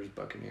 Chargers,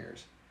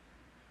 Buccaneers.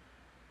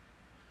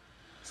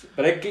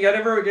 But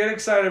get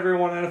excited,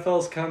 everyone.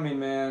 NFL's coming,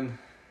 man.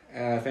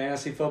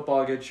 Fantasy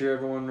football, get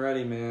everyone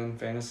ready, man.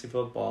 Fantasy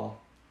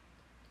football.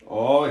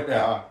 Oh,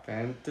 yeah.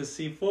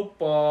 Fantasy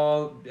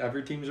football.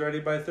 Every team's ready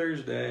by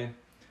Thursday.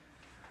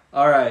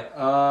 All right.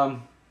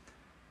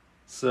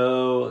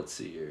 So, let's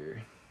see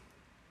here.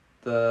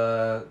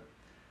 The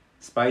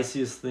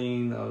spiciest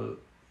thing of,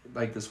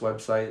 like this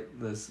website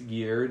this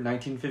year,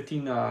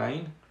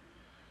 1959,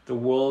 the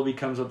world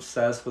becomes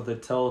obsessed with the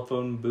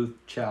telephone booth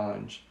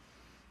challenge.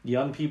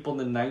 Young people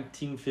in the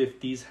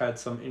 1950s had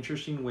some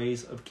interesting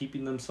ways of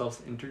keeping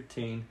themselves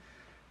entertained,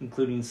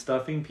 including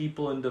stuffing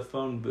people into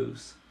phone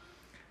booths.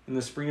 In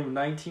the spring of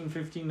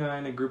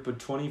 1959, a group of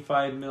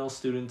 25 male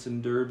students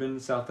in Durban,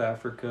 South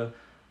Africa,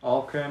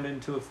 all crammed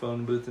into a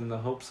phone booth in the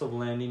hopes of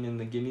landing in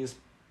the Guinness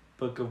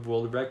Book of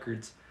World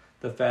Records.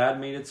 The fad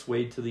made its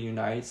way to the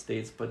United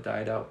States but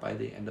died out by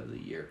the end of the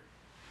year.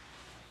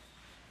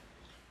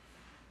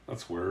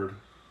 That's weird.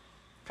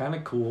 Kind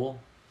of cool.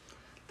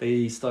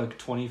 They stuck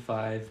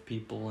 25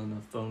 people in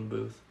a phone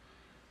booth.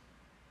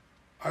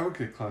 I would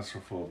get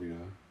claustrophobia.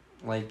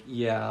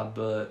 Yeah,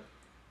 but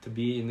to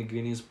be in the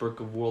Guinness Book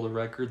of World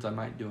Records, I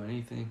might do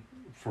anything.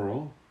 For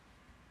real?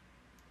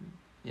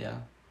 Yeah.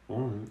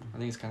 All right. I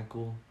think it's kind of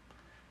cool.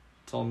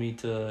 Told me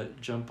to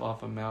jump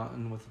off a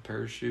mountain with a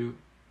parachute.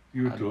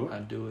 You would do it?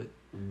 I'd do it.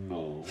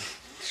 No.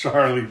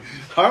 Charlie,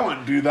 I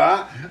wouldn't do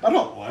that. I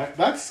don't like...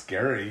 That's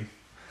scary.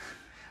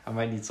 I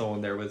might need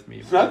someone there with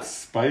me. That's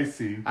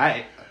spicy.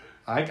 I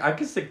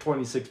could stick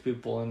 26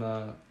 people in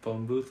a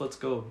phone booth. Let's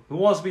go. Who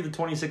wants to be the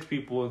 26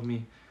 people with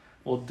me?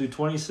 We'll do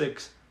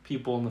 26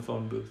 people in the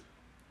phone booth.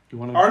 You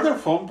want to? Are there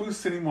phone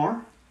booths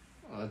anymore?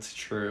 Oh, that's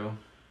true.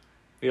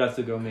 We'd have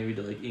to go maybe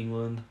to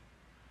England.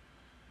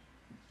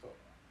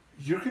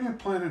 You're going to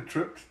plan a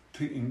trip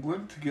to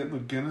England to get in the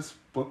Guinness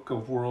Book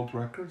of World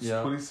Records?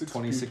 Yeah,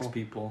 26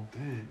 people.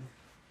 Dang.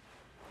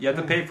 You have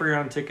to pay for your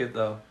own ticket,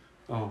 though.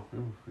 Oh,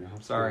 yeah.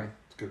 Sorry.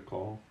 It's a good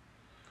call.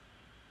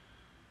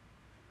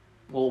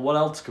 Well, what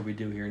else could we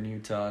do here in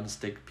Utah to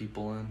stick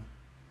people in?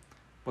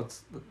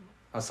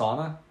 A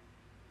sauna?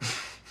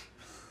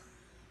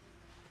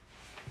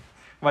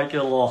 Might get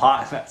a little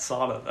hot in that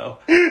sauna, though.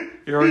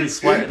 You're already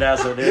sweating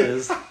as it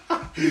is.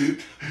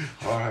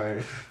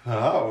 Alright.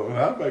 Oh,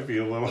 that might be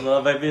a little... Well,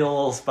 it might be a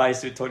little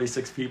spicy with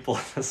 26 people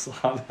in the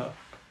sauna.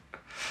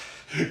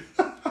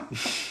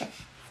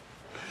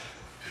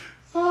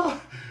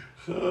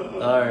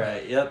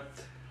 Alright, yep.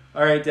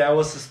 Alright, Dad,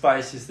 what's the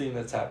spiciest thing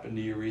that's happened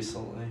to you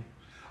recently?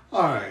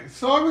 Alright,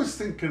 so I was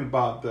thinking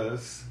about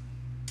this.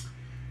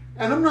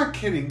 And I'm not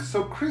kidding.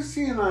 So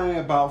Chrissy and I,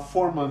 about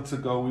 4 months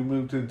ago, we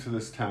moved into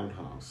this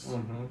townhouse.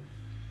 Mm-hmm.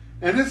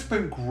 And it's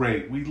been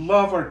great. We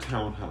love our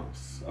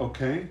townhouse,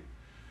 okay?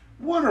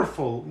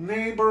 Wonderful.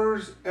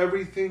 Neighbors,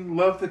 everything.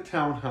 Love the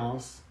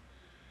townhouse.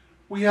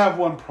 We have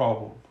one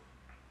problem.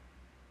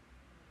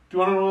 Do you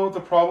want to know what the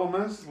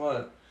problem is?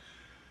 What?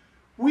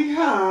 We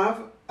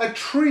have a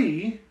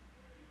tree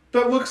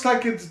that looks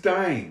like it's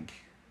dying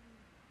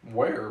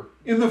Where?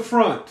 in the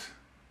front.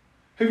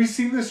 Have you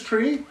seen this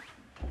tree?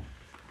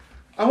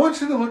 I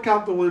want you to look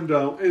out the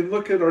window and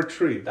look at our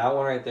tree. That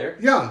one right there?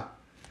 Yeah.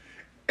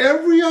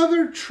 Every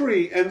other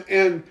tree and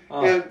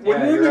when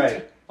you're in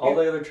right. All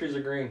the other trees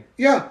are green.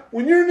 Yeah,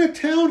 when you're in a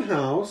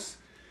townhouse,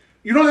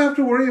 you don't have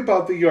to worry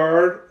about the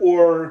yard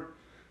or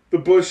the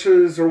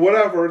bushes or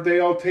whatever. They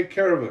all take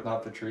care of it.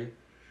 Not the tree.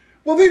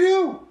 Well, they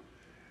do.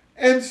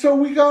 And so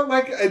we got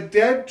like a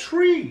dead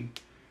tree.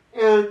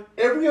 And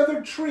every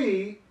other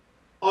tree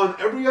on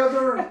every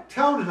other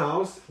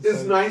townhouse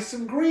is nice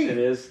and green. It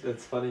is.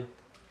 It's funny.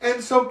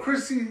 And so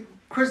Chrissy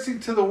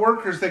to the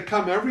workers, they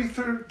come every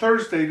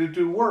Thursday to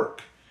do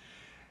work.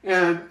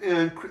 And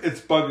it's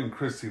bugging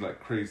Chrissy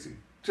like crazy.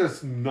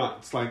 Just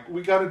nuts. Like,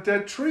 we got a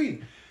dead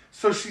tree.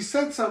 So she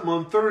said something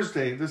on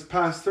Thursday, this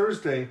past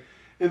Thursday,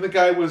 and the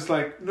guy was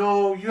like,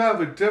 no, you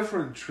have a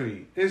different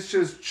tree. It's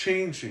just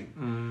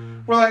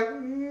changing. We're like,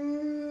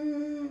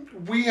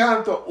 we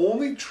have the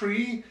only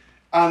tree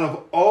out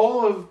of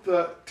all of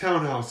the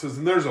townhouses,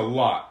 and there's a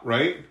lot,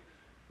 right?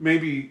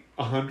 Maybe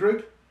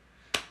 100.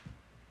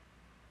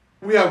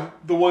 We have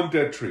the one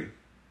dead tree.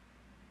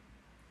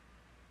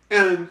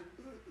 And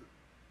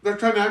they're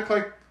trying to act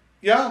like,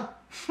 yeah.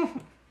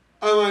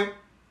 I'm like,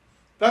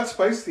 that's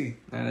spicy.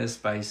 That is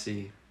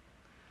spicy.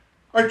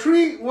 Our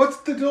tree, what's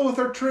the deal with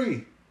our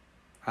tree?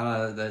 I don't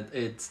know, that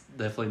it's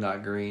definitely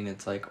not green.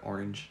 It's like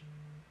orange.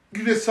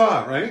 You just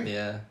saw it, right?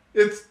 Yeah.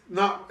 It's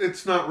not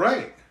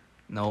right.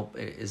 Nope,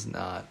 it is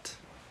not.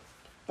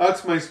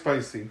 That's my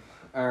spicy.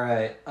 All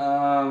right.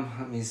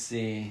 Let me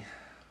see.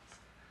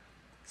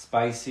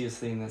 Spiciest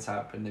thing that's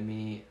happened to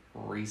me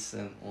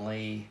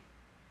recently.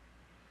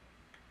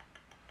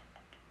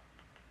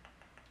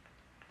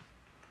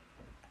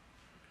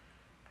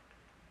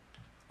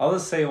 I'll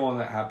just say one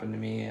that happened to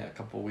me a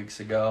couple weeks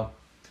ago.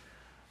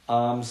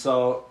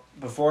 So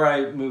before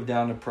I moved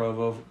down to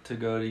Provo to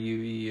go to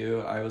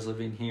UVU, I was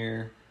living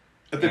here.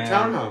 At the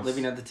townhouse.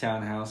 Living at the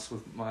townhouse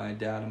with my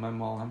dad and my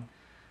mom.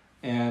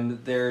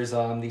 And there's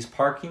these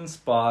parking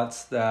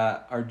spots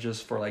that are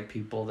just for like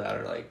people that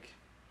are like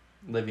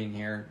living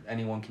here.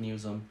 Anyone can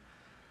use them.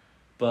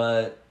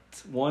 But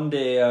one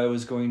day I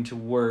was going to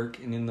work,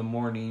 and in the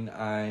morning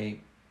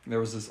there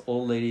was this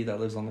old lady that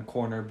lives on the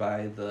corner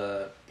by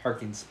the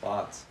parking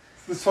spots.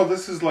 So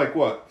this is like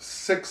what,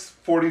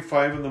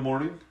 6:45 in the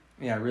morning?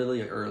 Yeah,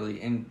 really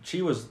early. And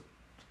she was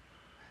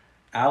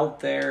out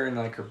there in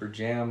like her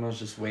pajamas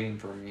just waiting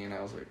for me, and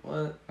I was like,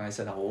 what? And I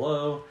said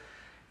hello,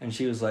 and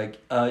she was like,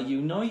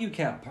 you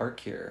can't park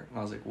here. And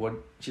I was like, what?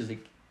 She's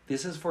like,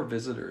 this is for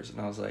visitors.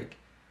 And I was like,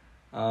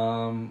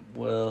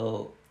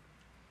 well,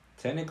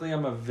 technically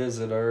I'm a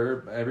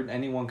visitor.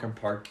 Anyone can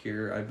park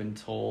here. I've been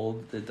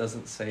told. It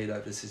doesn't say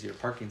that this is your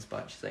parking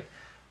spot. She's like,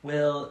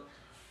 well,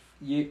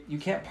 you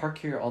can't park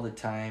here all the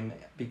time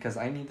because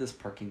I need this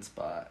parking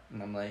spot.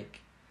 And I'm like,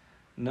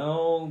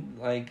 no,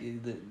 like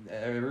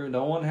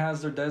no one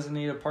has their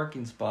designated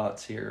parking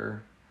spots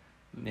here.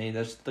 Hey,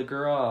 that's the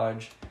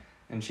garage.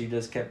 And she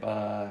just kept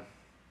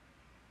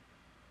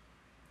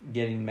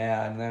getting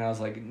mad. And then I was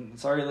like,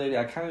 sorry lady,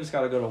 I kind of just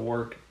got to go to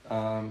work.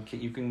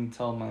 You can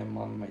tell my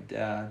mom and my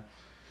dad.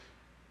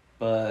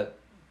 But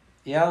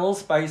yeah, a little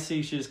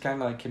spicy. She just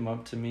kind of like came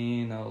up to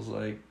me, and I was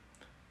like,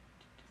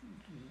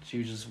 she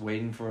was just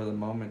waiting for the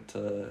moment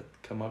to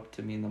come up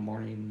to me in the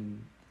morning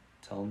and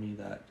tell me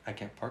that I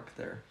can't park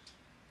there.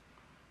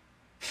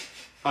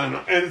 And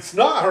it's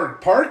not her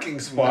parking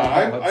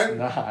spot. No, it's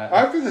not.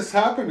 After this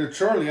happened to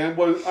Charlie, I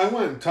went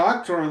and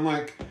talked to her and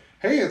like,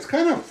 hey, it's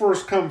kind of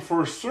first come,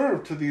 first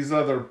served to these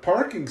other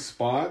parking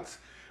spots.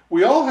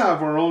 We all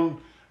have our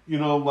own,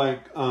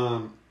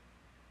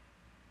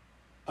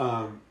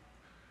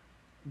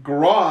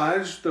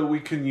 garage that we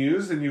can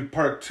use, and you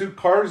park 2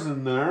 cars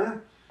in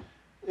there,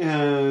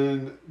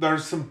 and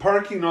there's some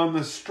parking on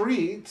the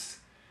streets,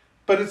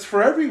 but it's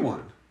for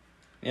everyone.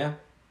 Yeah.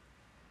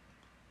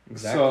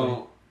 Exactly.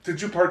 So, did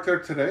you park there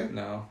today?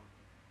 No.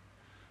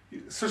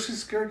 So she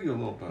scared you a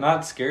little bit.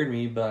 Not scared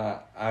me,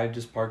 but I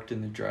just parked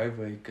in the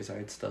driveway because I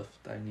had stuff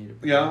that I needed.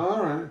 Yeah,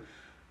 all right.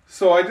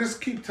 So I just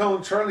keep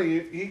telling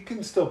Charlie he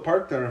can still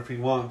park there if he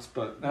wants,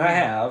 but... And I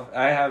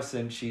have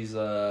since she's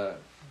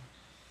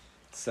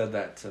said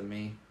that to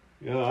me.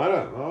 Yeah, I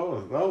don't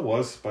know. That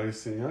was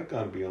spicy. I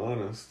gotta be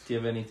honest. Do you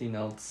have anything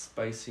else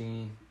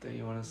spicy that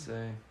you want to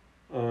say?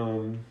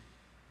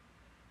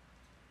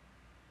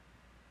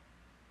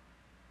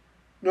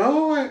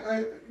 No,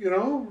 I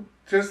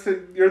just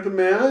that you're the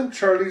man.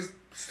 Charlie's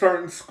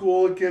starting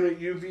school again at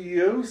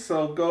UVU,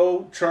 so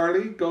go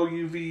Charlie, go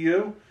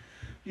UVU.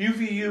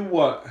 UVU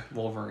what?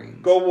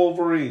 Wolverines. Go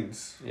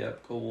Wolverines.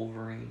 Yep, go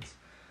Wolverines.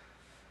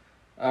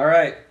 All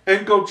right.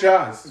 And go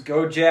Jazz.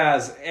 Go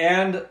Jazz.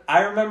 And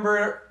I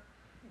remember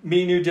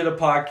me and you did a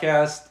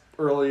podcast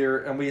earlier,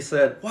 and we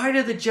said, why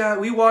did the Jazz...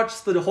 We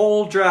watched the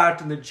whole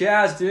draft, and the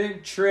Jazz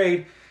didn't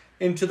trade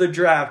into the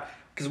draft.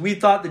 Because we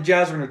thought the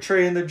Jazz were going to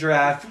trade in the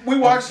draft. We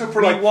watched it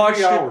for like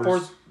 3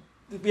 hours.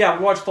 Yeah,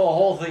 we watched the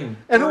whole thing.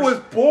 And it was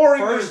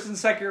boring. First and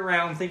second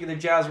round, thinking the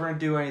Jazz weren't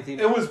do anything.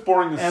 It was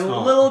boring as And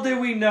snow. little did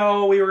we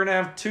know we were going to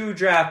have 2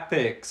 draft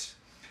picks.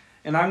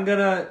 And I'm going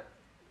to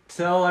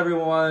tell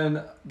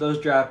everyone those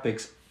draft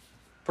picks.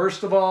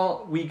 First of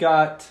all, we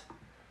got...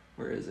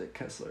 Where is it,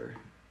 Kessler?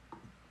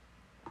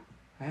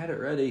 I had it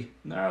ready.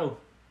 No.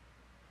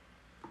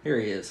 Here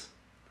he is.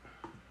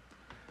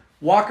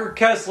 Walker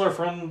Kessler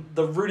from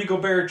the Rudy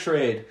Gobert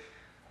trade.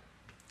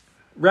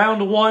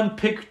 Round 1,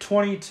 pick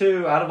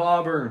 22 out of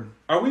Auburn.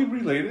 Are we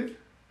related?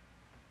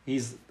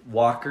 He's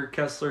Walker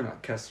Kessler,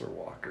 not Kessler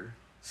Walker.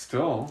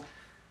 Still.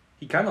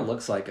 He kind of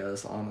looks like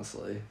us,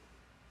 honestly.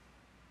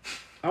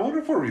 I wonder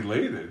if we're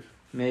related.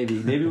 Maybe.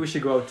 Maybe we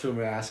should go up to him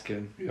and ask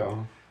him.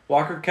 Yeah.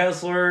 Walker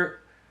Kessler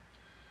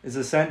is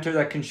a center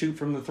that can shoot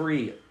from the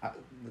 3.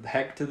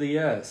 Heck to the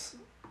yes.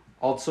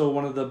 Also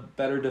one of the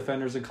better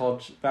defenders in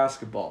college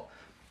basketball.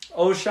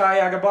 Oshai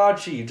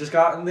Agabachi just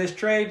got in this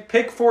trade.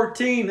 Pick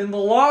 14 in the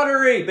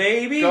lottery,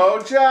 baby.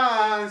 Go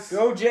Jazz.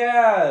 Go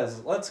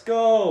Jazz. Let's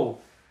go.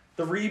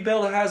 The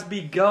rebuild has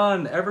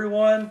begun.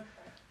 Everyone,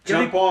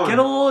 Jump on. Get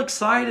a little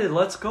excited.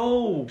 Let's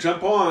go.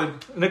 Jump on.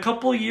 In a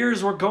couple of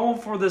years, we're going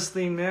for this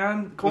thing,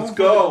 man. Let's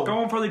go.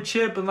 Going for the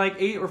chip in like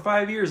 8 or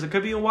 5 years. It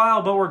could be a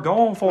while, but we're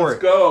going for Let's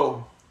it.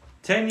 go.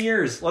 10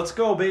 years. Let's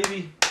go,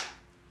 baby.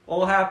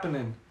 All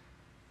happening.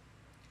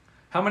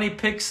 How many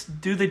picks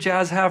do the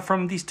Jazz have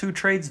from these 2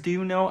 trades? Do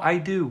you know? I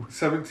do.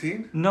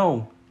 17?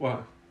 No.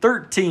 What?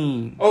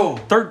 13. Oh.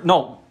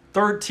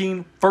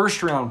 13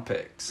 first-round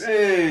picks.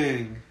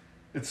 Dang.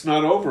 It's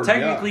not over.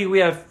 Technically, we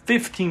have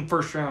 15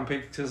 first-round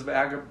picks because of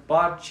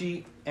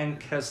Agabachi and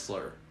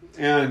Kessler.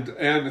 And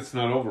it's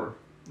not over.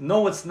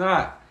 No, it's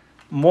not.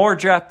 More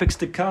draft picks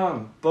to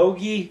come.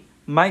 Bogey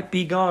might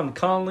be gone.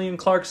 Conley and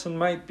Clarkson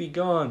might be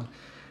gone.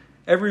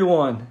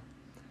 Everyone,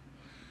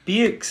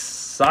 be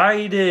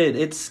excited.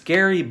 It's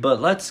scary, but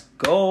let's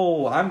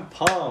go. I'm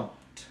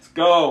pumped. Let's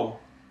go.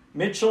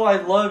 Mitchell, I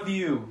love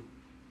you.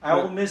 I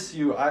will miss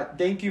you.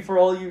 Thank you for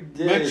all you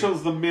did.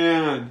 Mitchell's the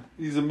man.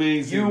 He's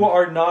amazing. You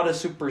are not a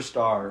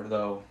superstar,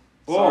 though.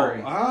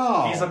 Sorry.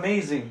 Oh, He's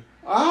amazing.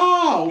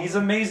 Oh. He's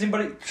amazing,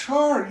 but...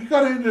 Char, you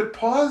gotta end it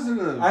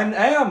positive. I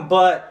am,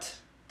 but...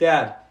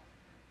 Dad,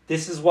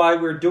 this is why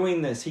we're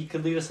doing this. He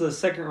could lead us to the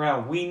second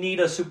round. We need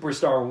a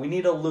superstar. We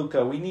need a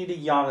Luka. We need a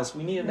Giannis.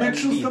 We need an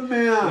Mitchell's Embiid. the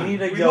man. We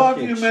need a We Jokic.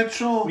 love you,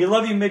 Mitchell. We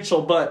love you,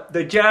 Mitchell, but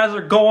the Jazz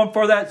are going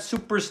for that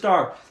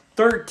superstar.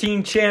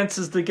 13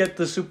 chances to get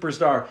the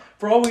superstar.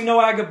 For all we know,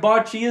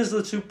 Agabachi is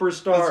the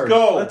superstar. Let's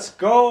go. Let's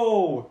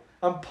go.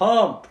 I'm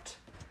pumped.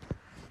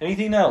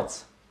 Anything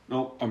else?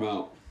 Nope, I'm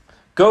out.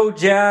 Go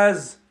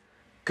Jazz.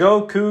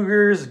 Go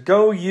Cougars.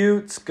 Go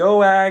Utes. Go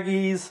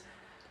Aggies.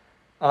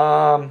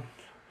 Go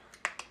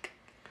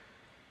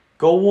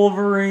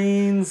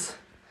Wolverines.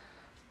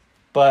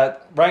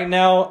 But right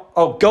now,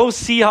 go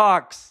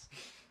Seahawks.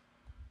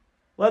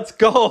 Let's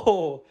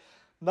go.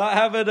 Not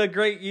having a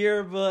great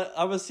year, but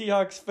I'm a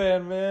Seahawks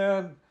fan,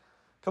 man.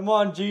 Come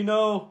on,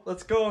 Gino.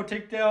 Let's go.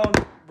 Take down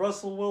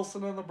Russell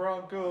Wilson and the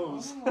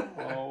Broncos.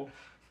 Oh.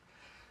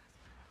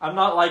 I'm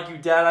not like you,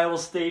 Dad. I will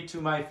stay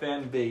to my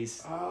fan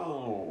base.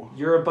 Oh.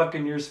 You're a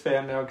Buccaneers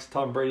fan now because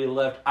Tom Brady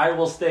left. I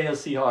will stay a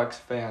Seahawks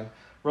fan.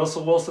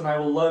 Russell Wilson, I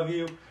will love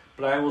you,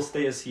 but I will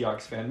stay a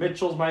Seahawks fan.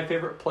 Mitchell's my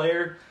favorite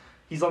player.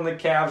 He's on the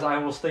Cavs. I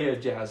will stay a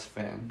Jazz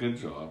fan. Good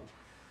job.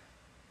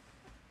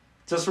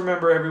 Just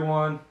remember,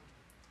 everyone,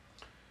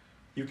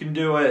 you can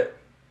do it.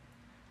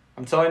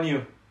 I'm telling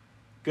you,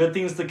 good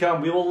things to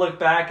come. We will look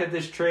back at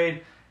this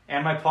trade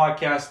and my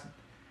podcast,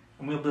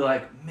 and we'll be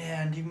like,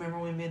 man, do you remember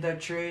when we made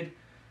that trade?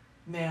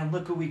 Man,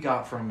 look what we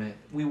got from it.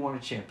 We won a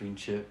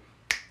championship.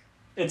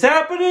 It's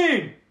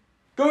happening!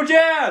 Go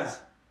Jazz!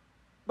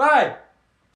 Bye!